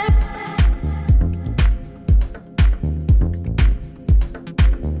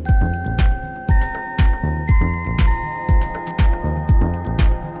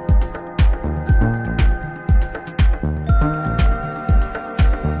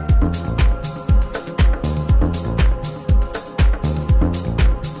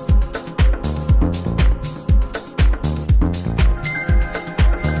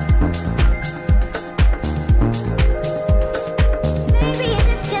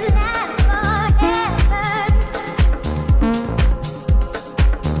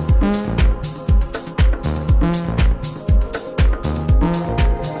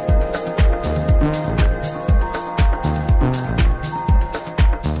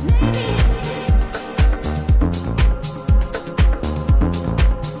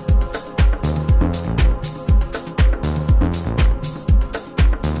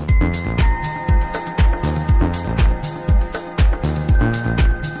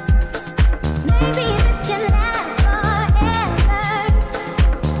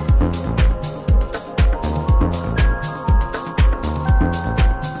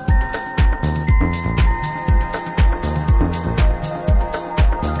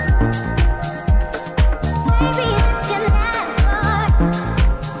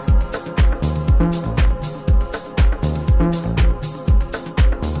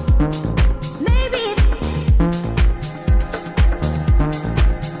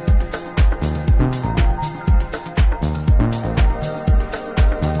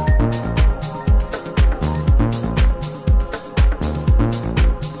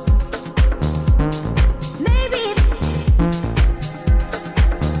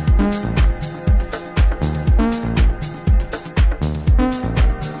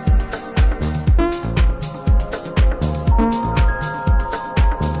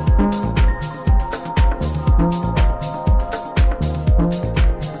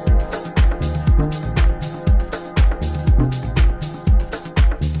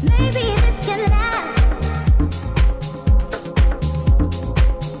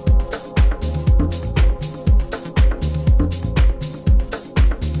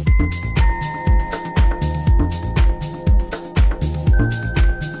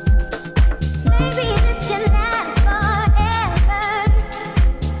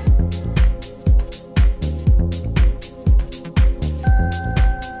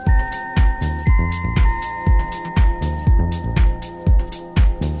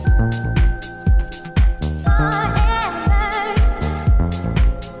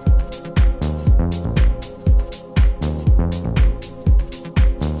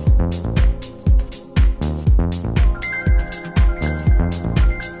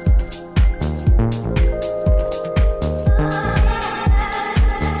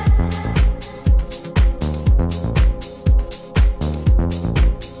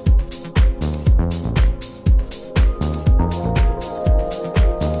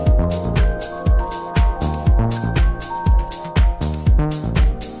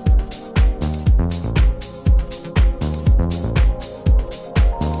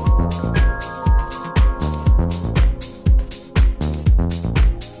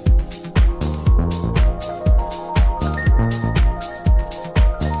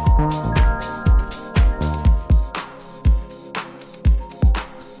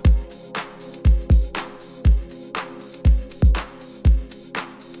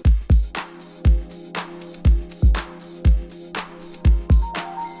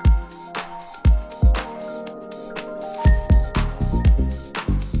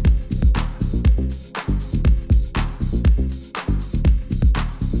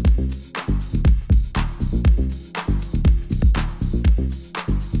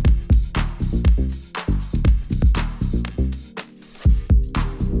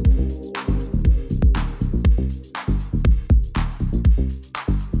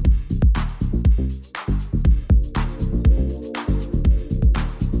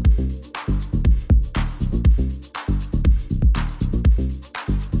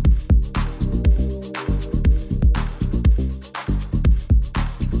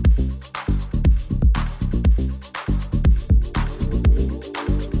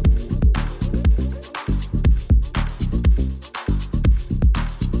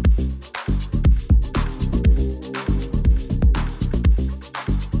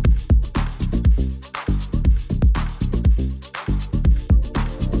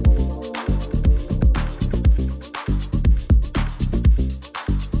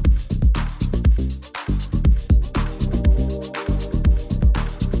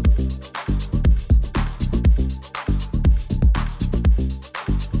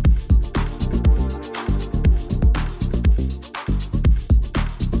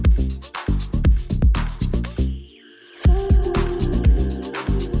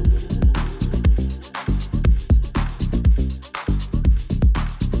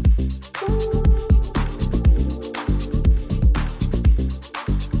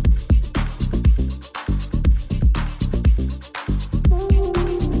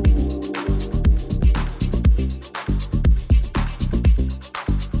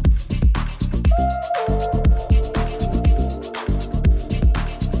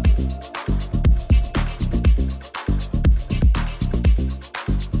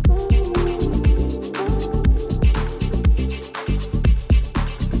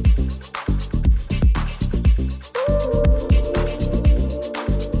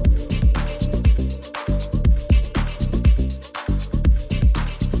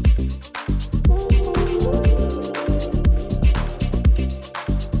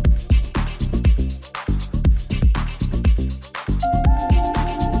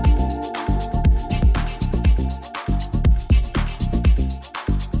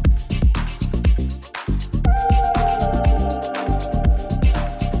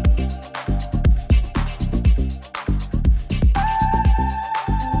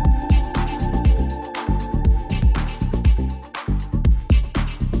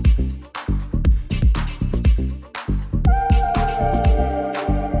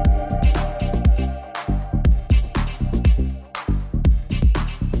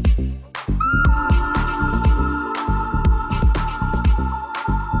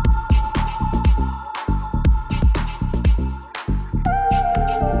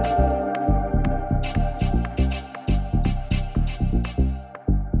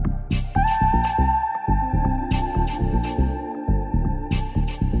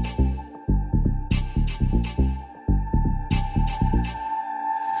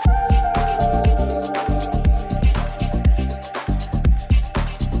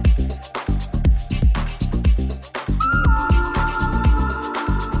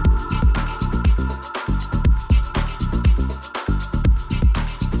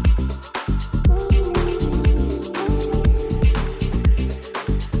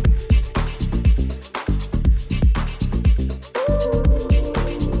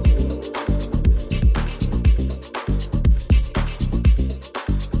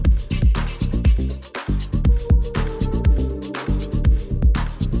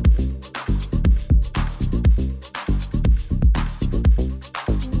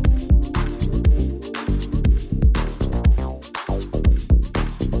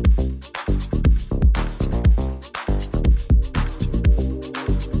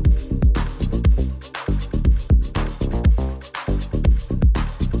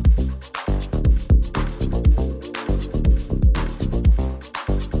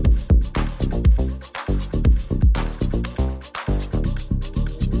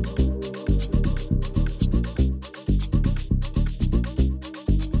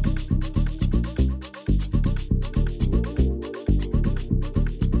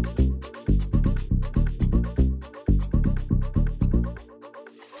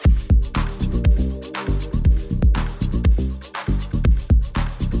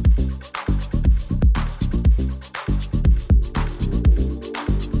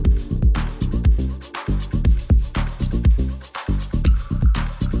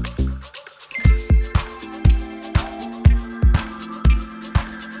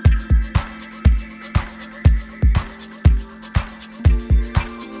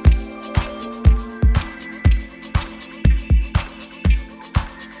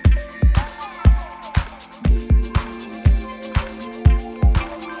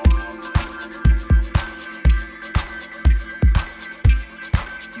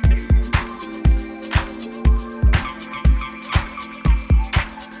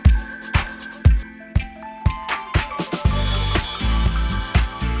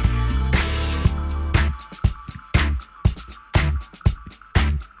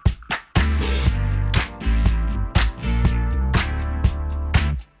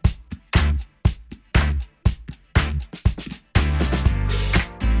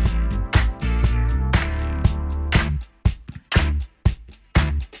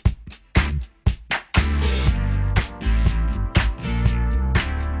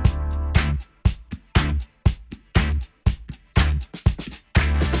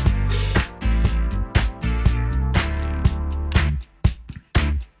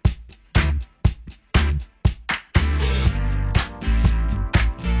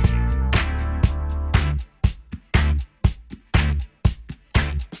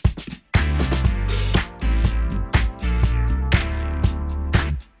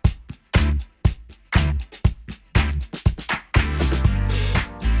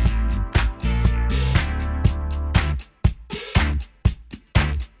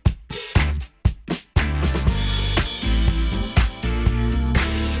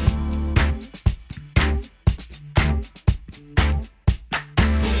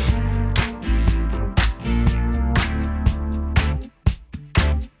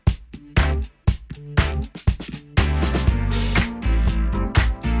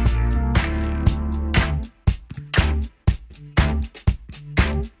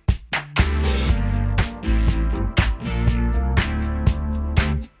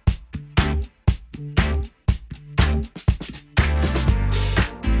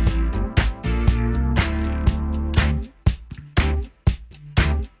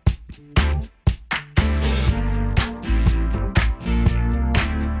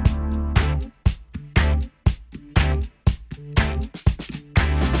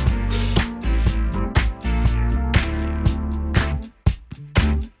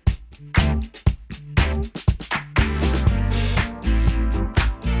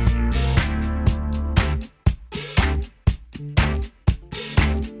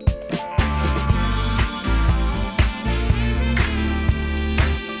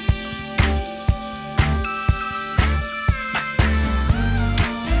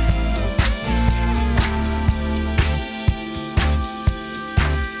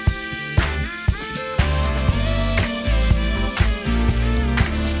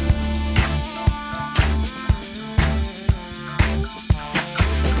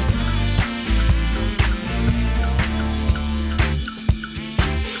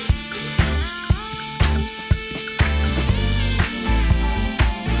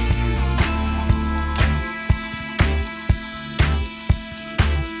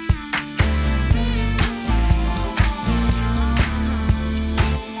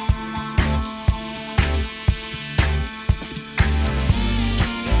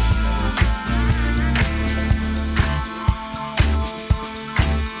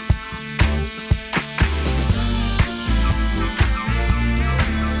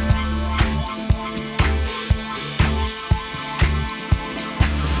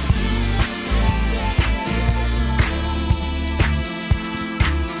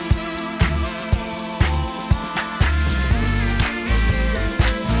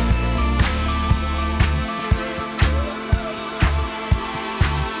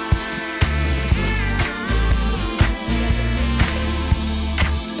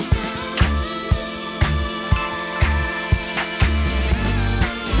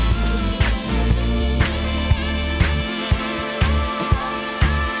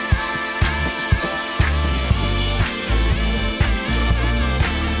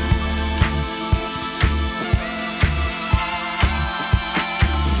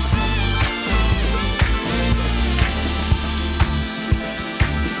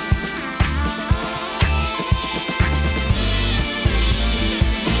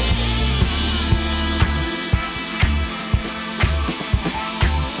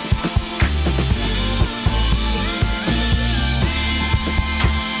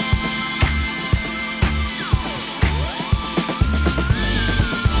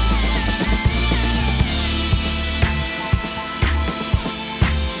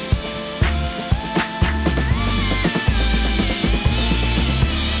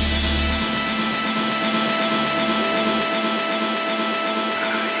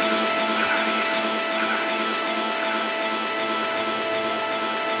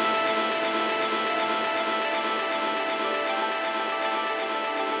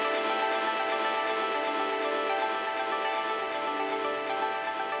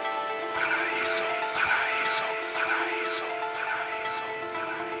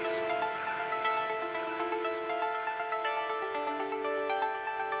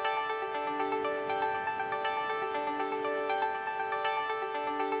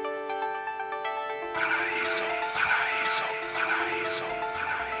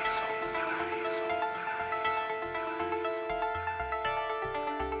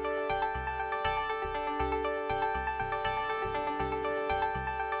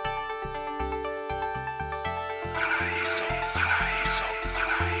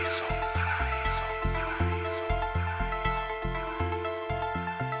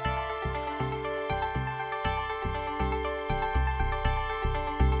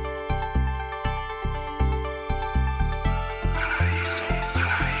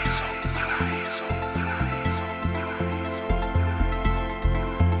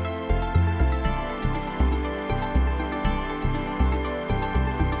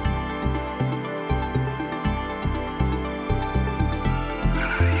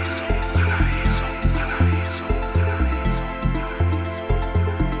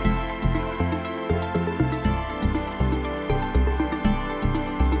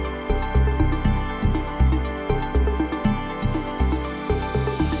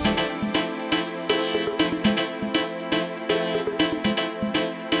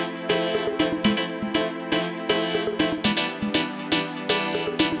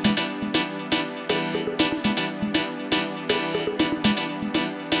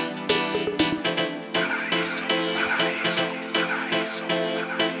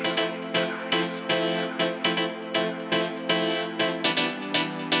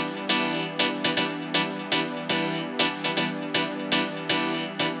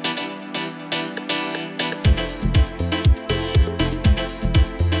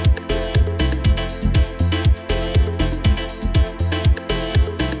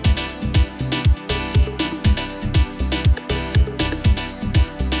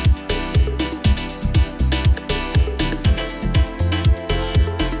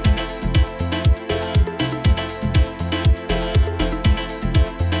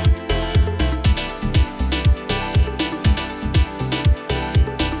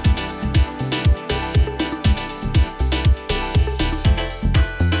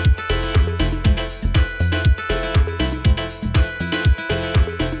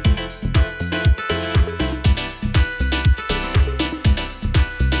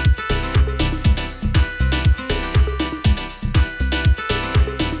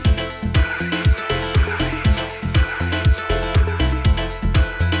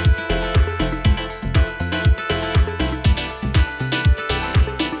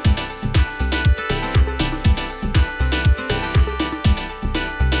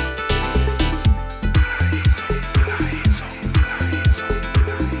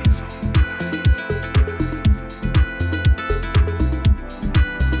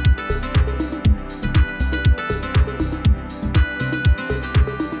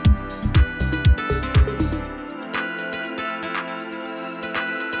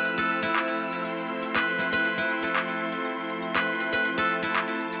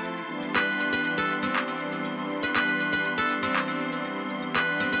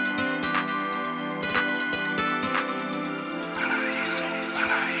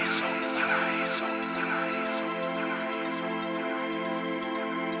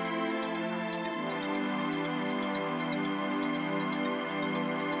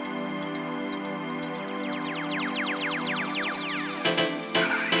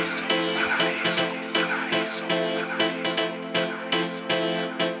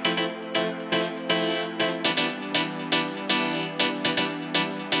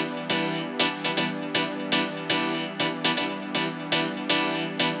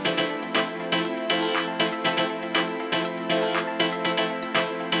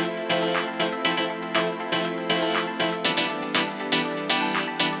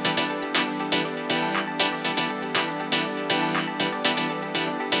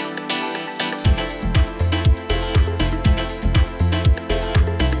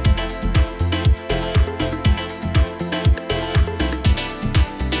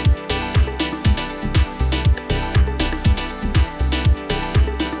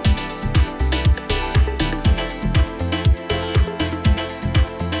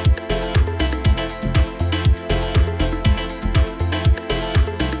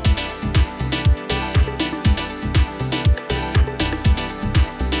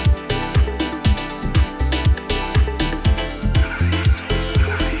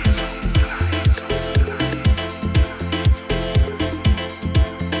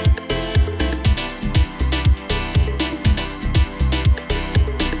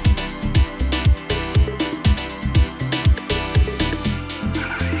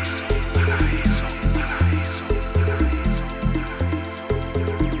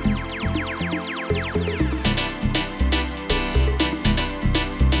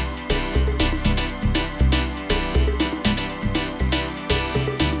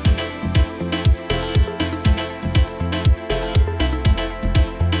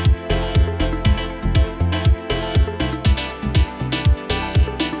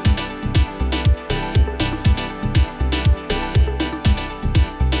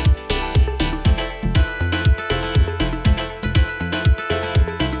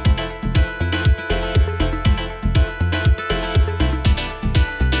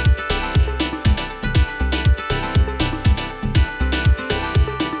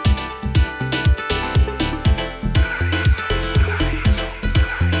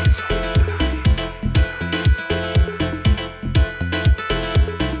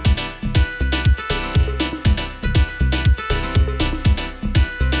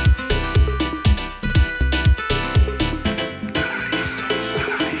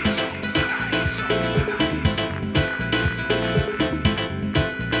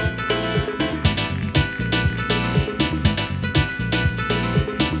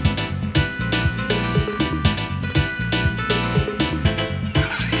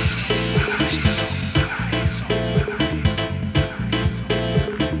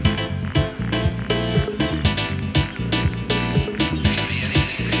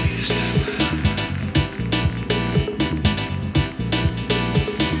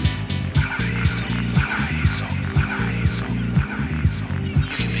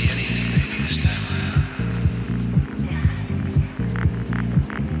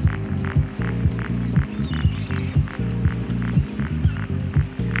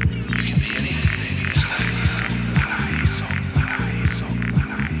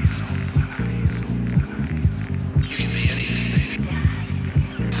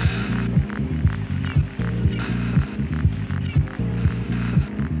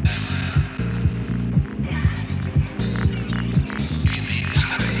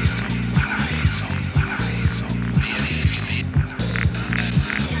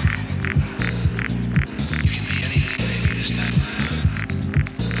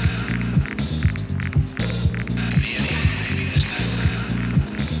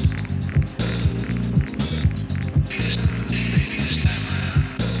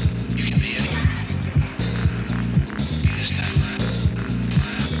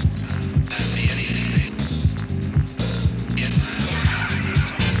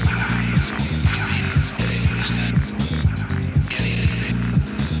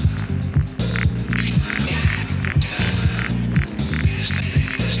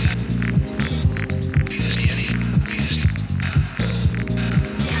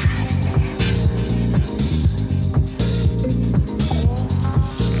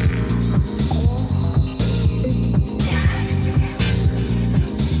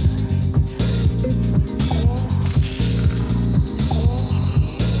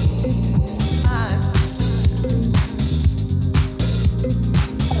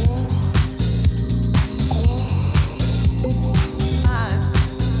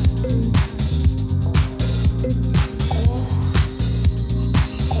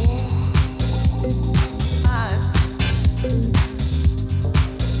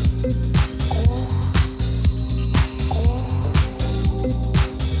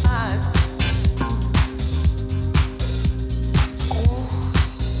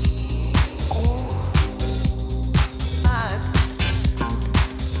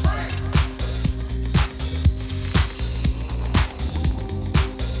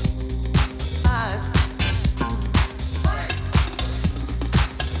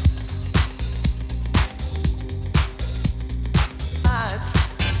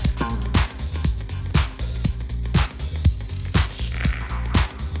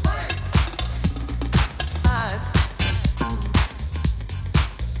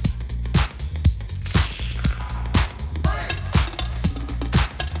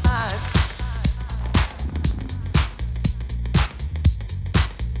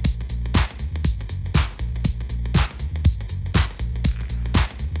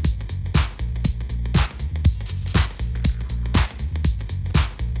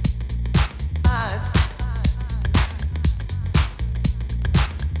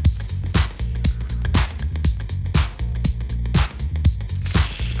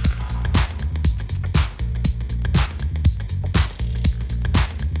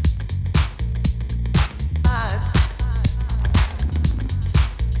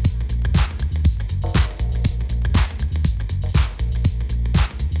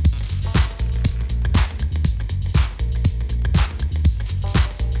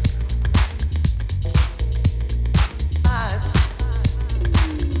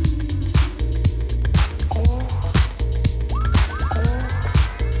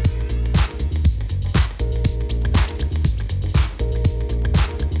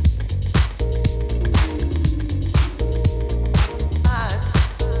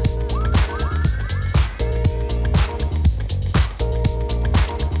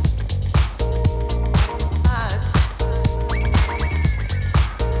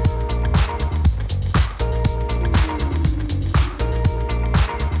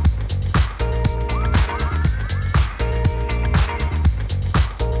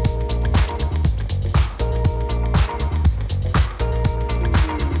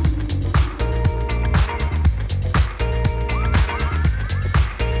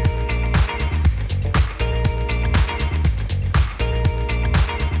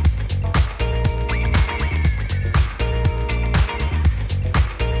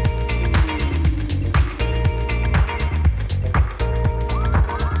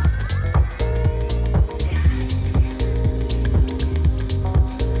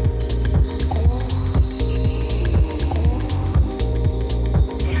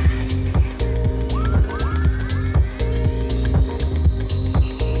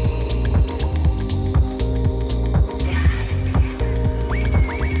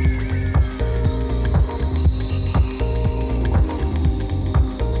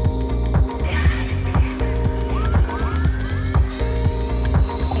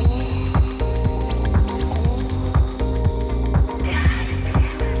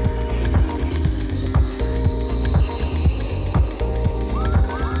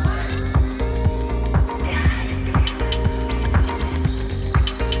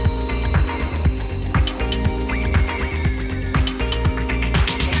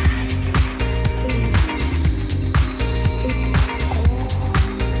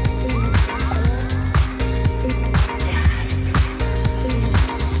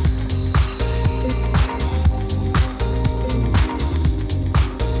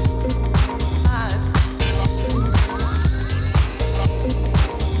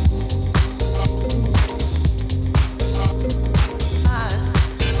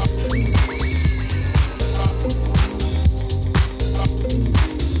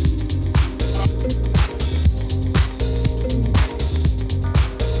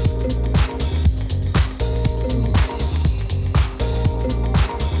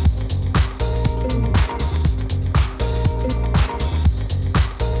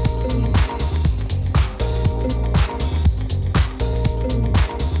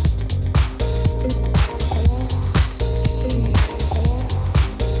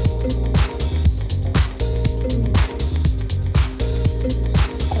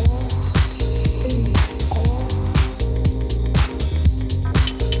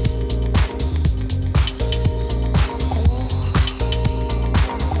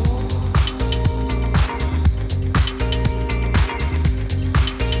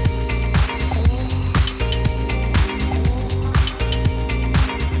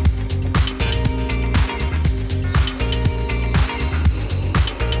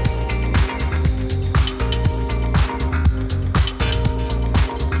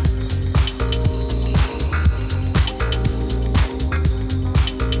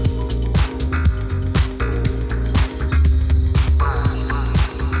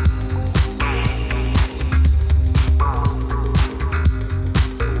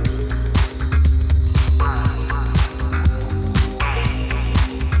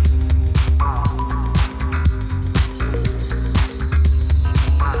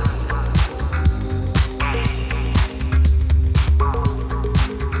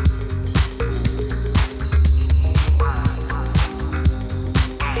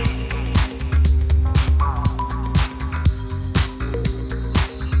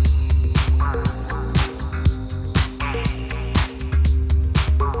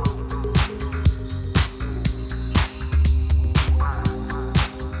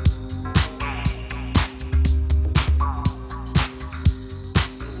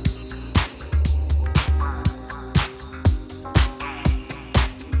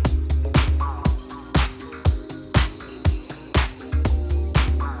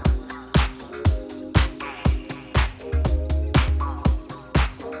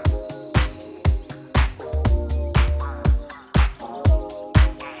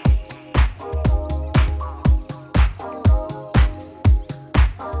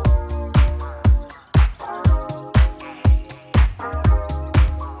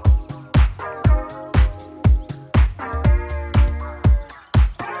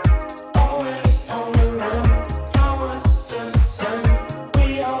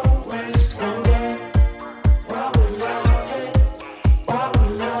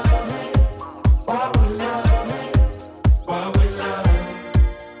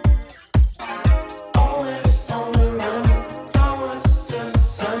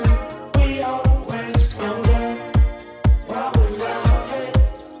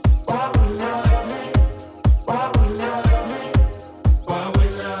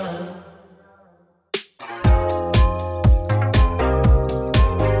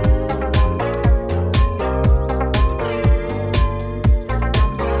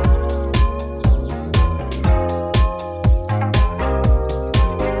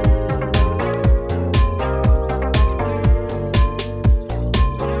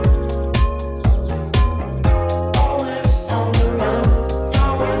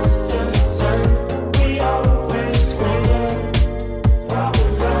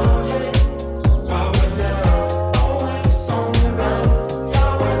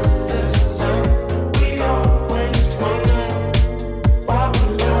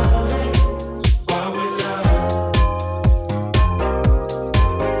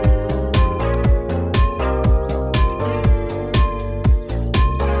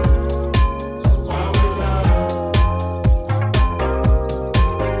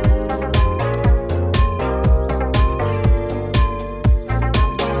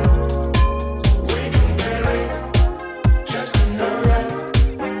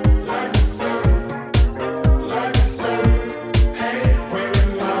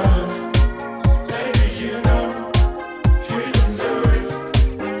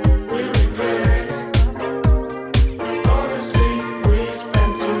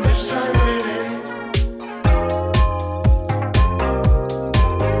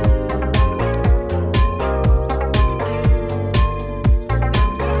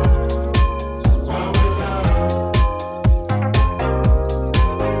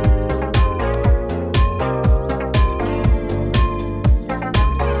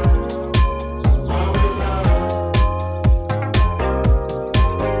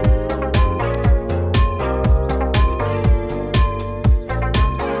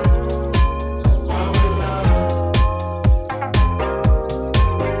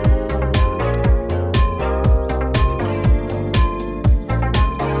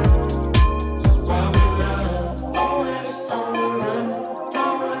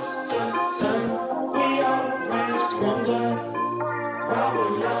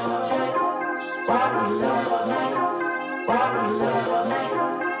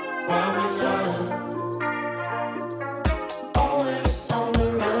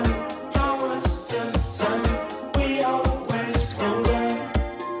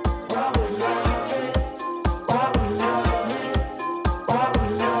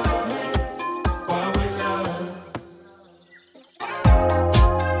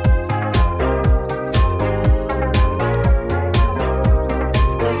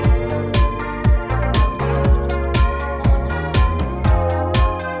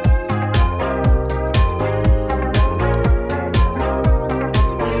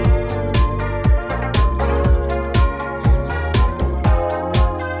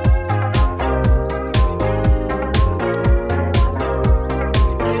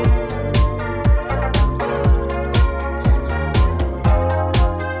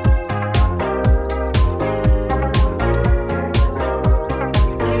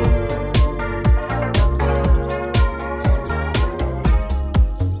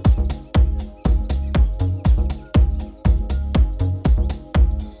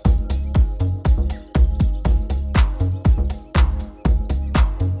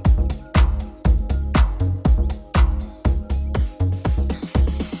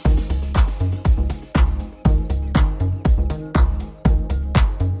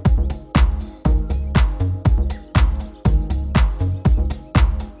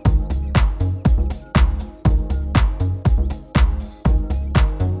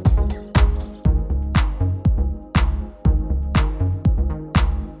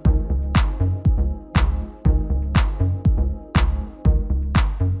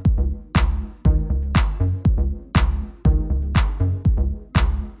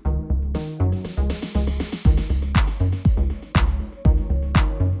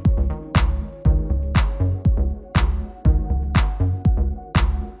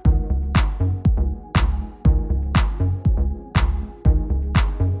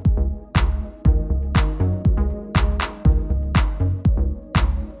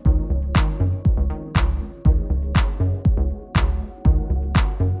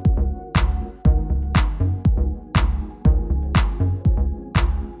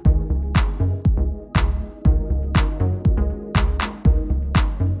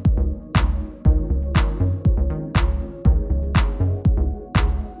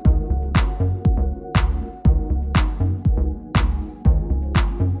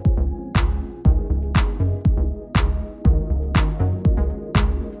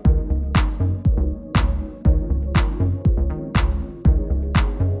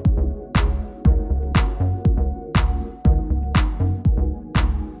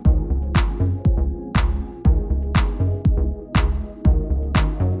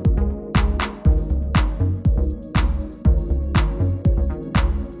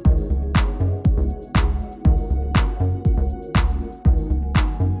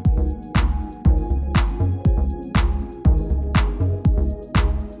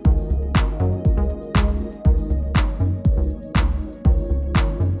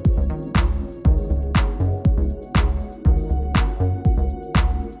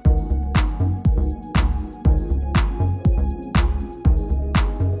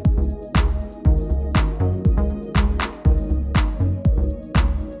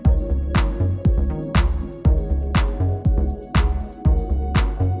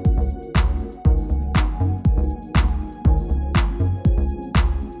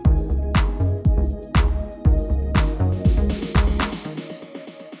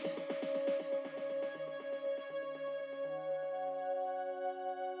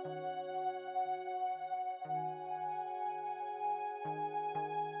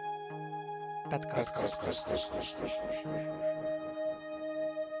 PETCAST.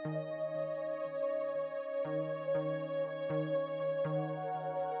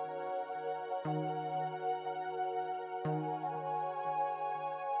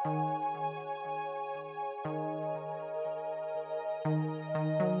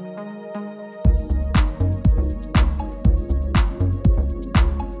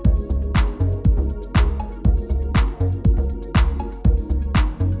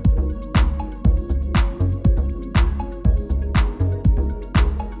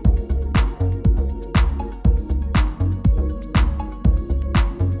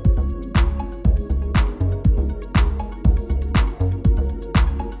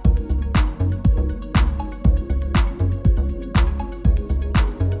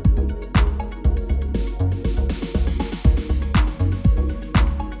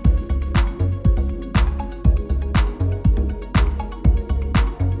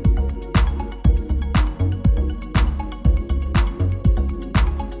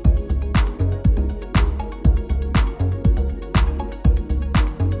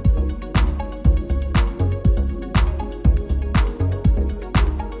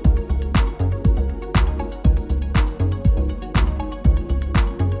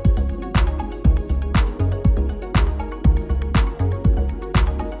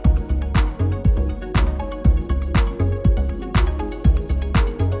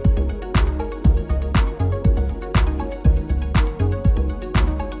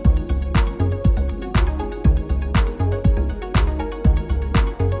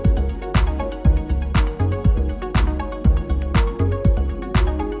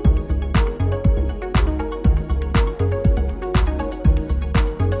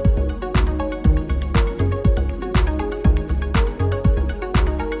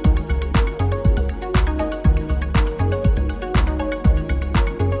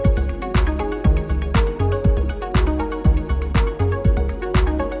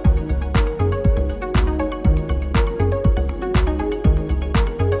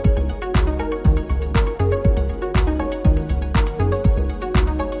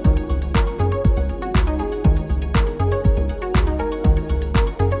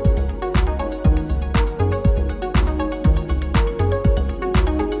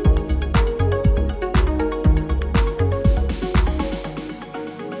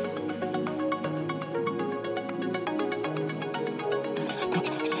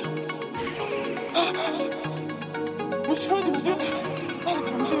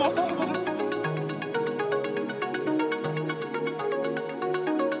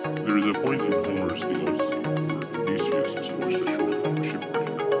 There is a point in Homer's Odyssey where Odysseus is forced ashore from a shipwreck.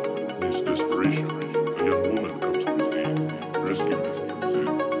 In his desperation, a young woman comes to his aid, rescuing him from his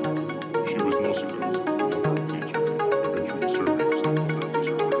end. She was Nausicaa, the lover of nature, eventually serving as the mother of his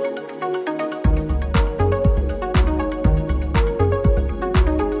heart.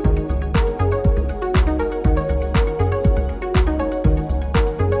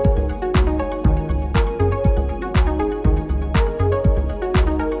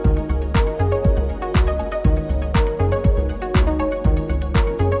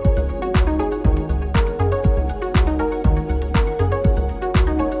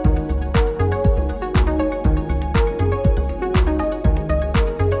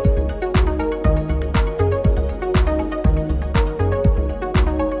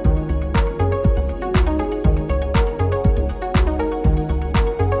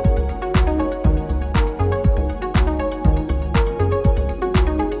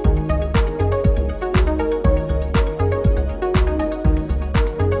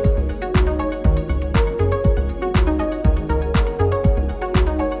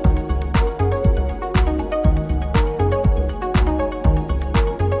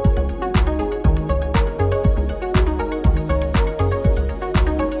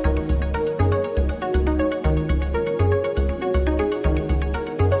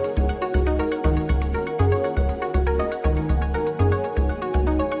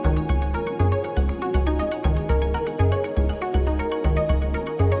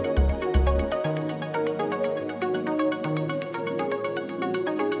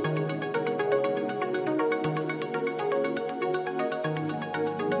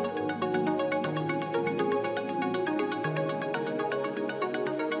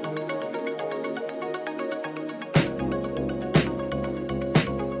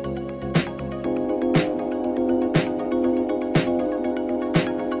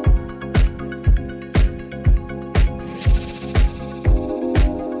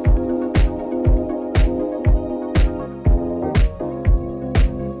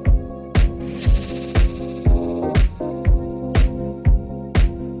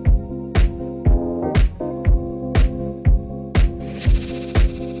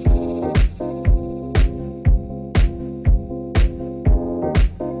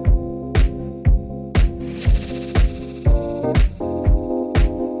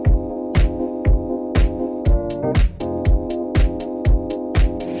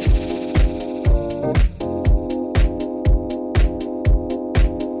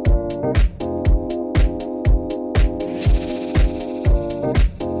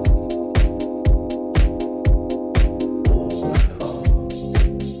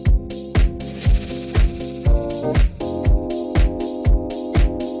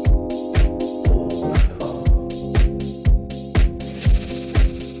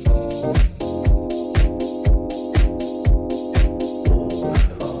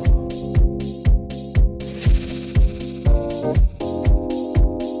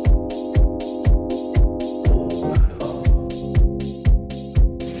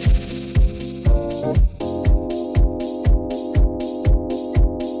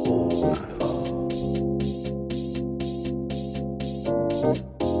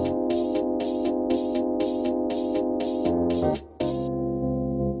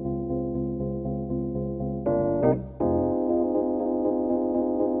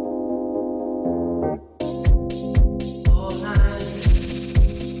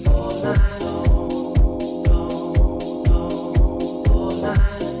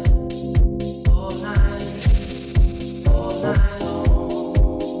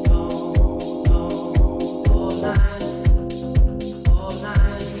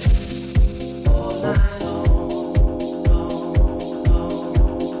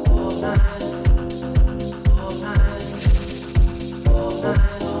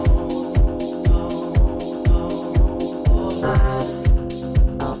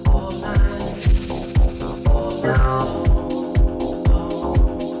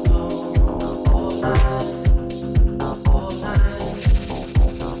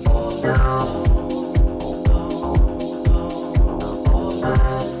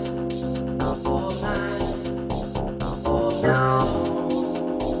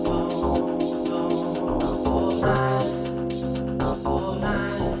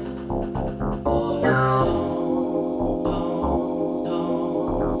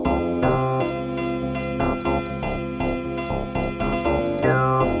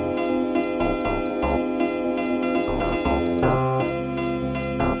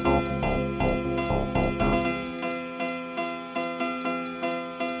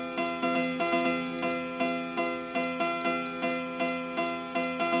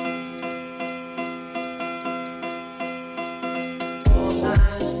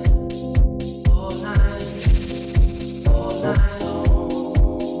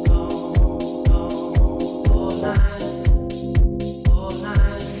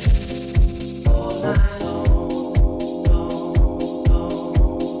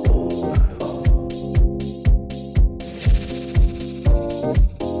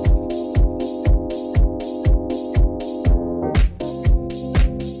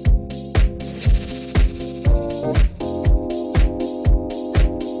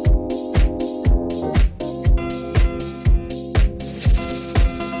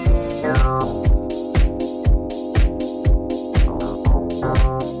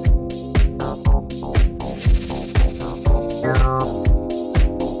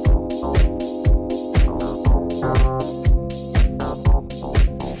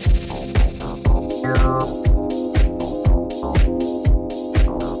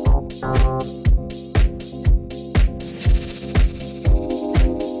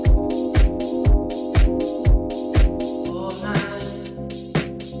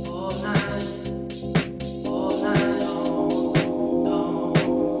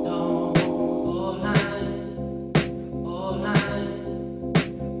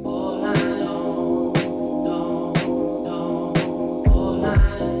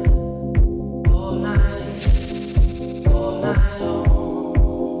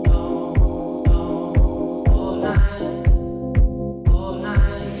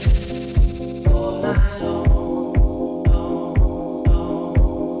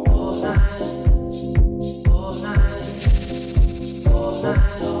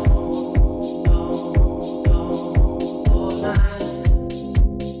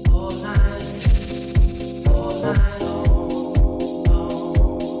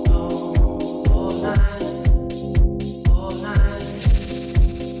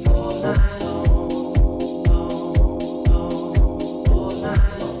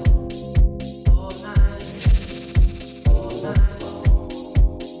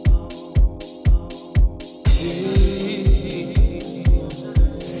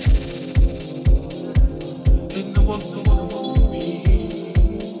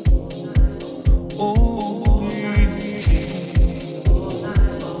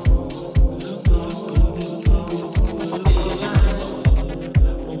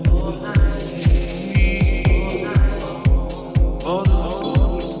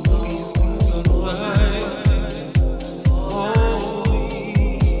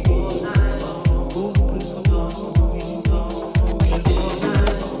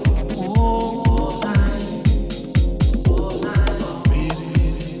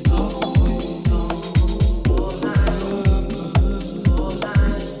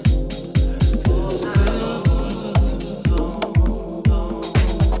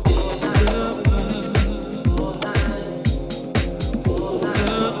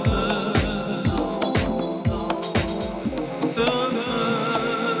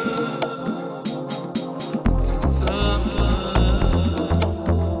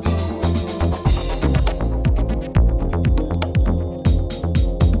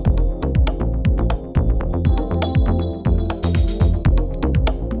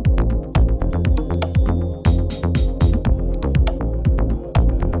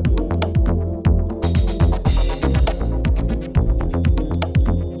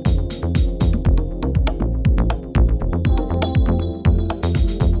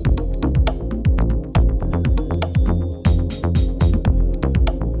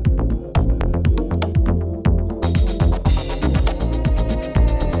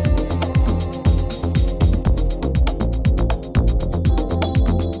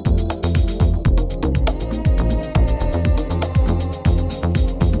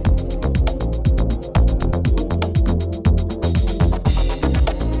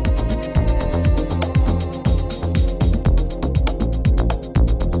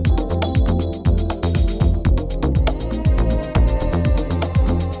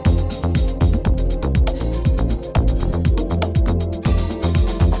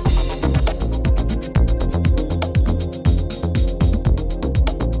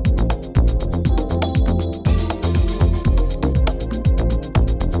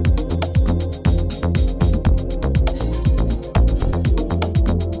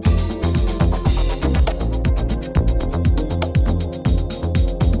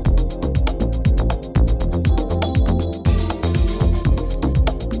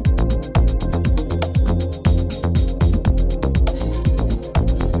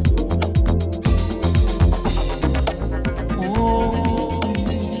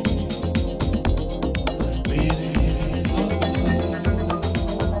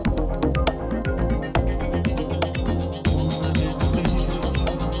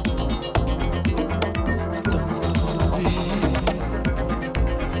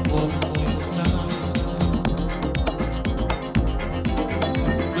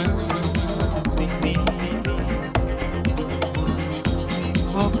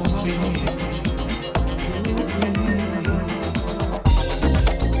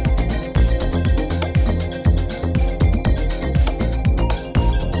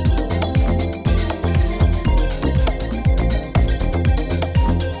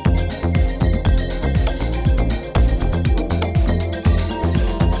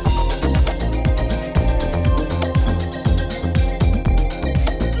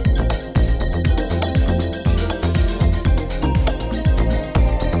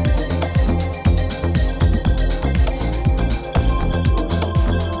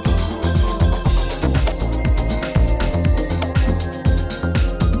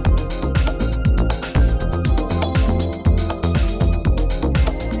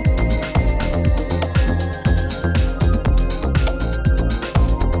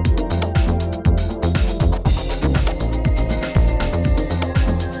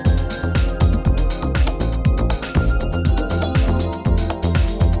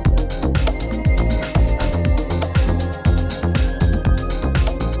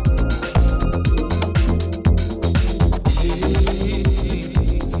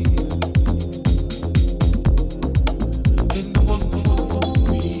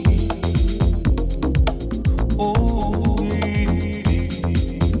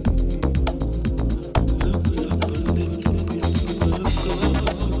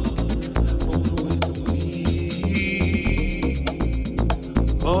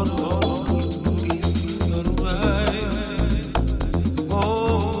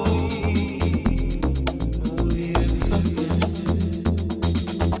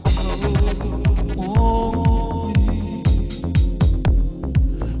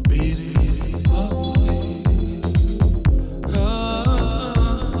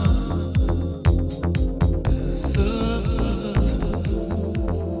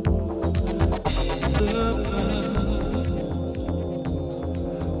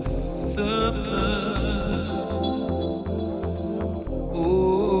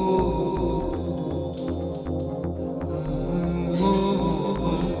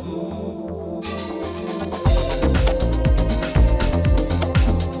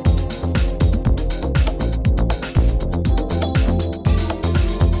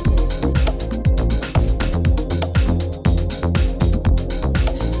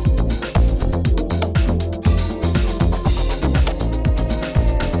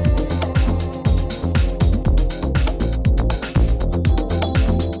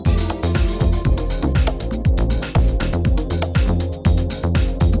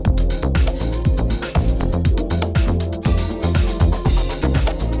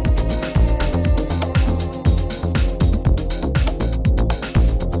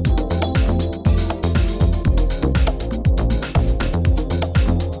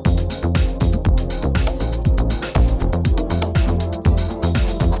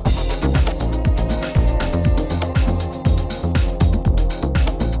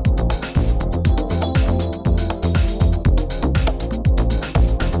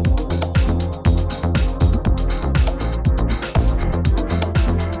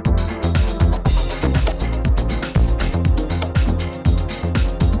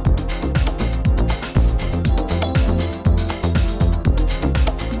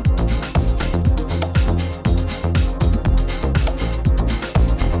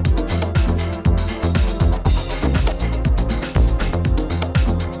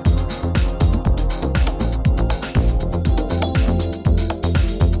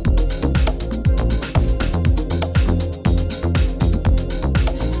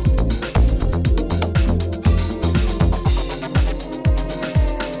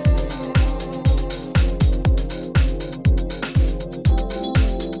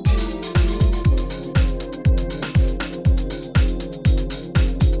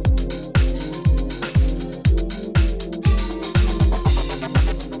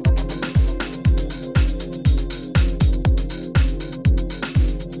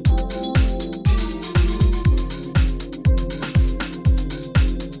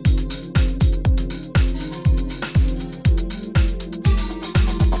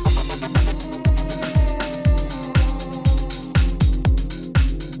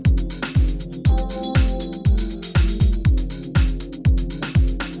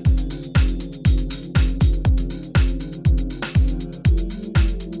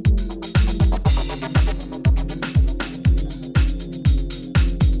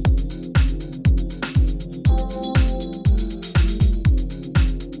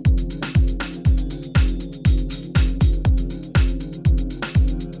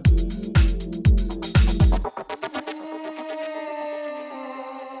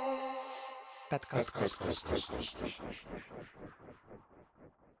 PETCAST.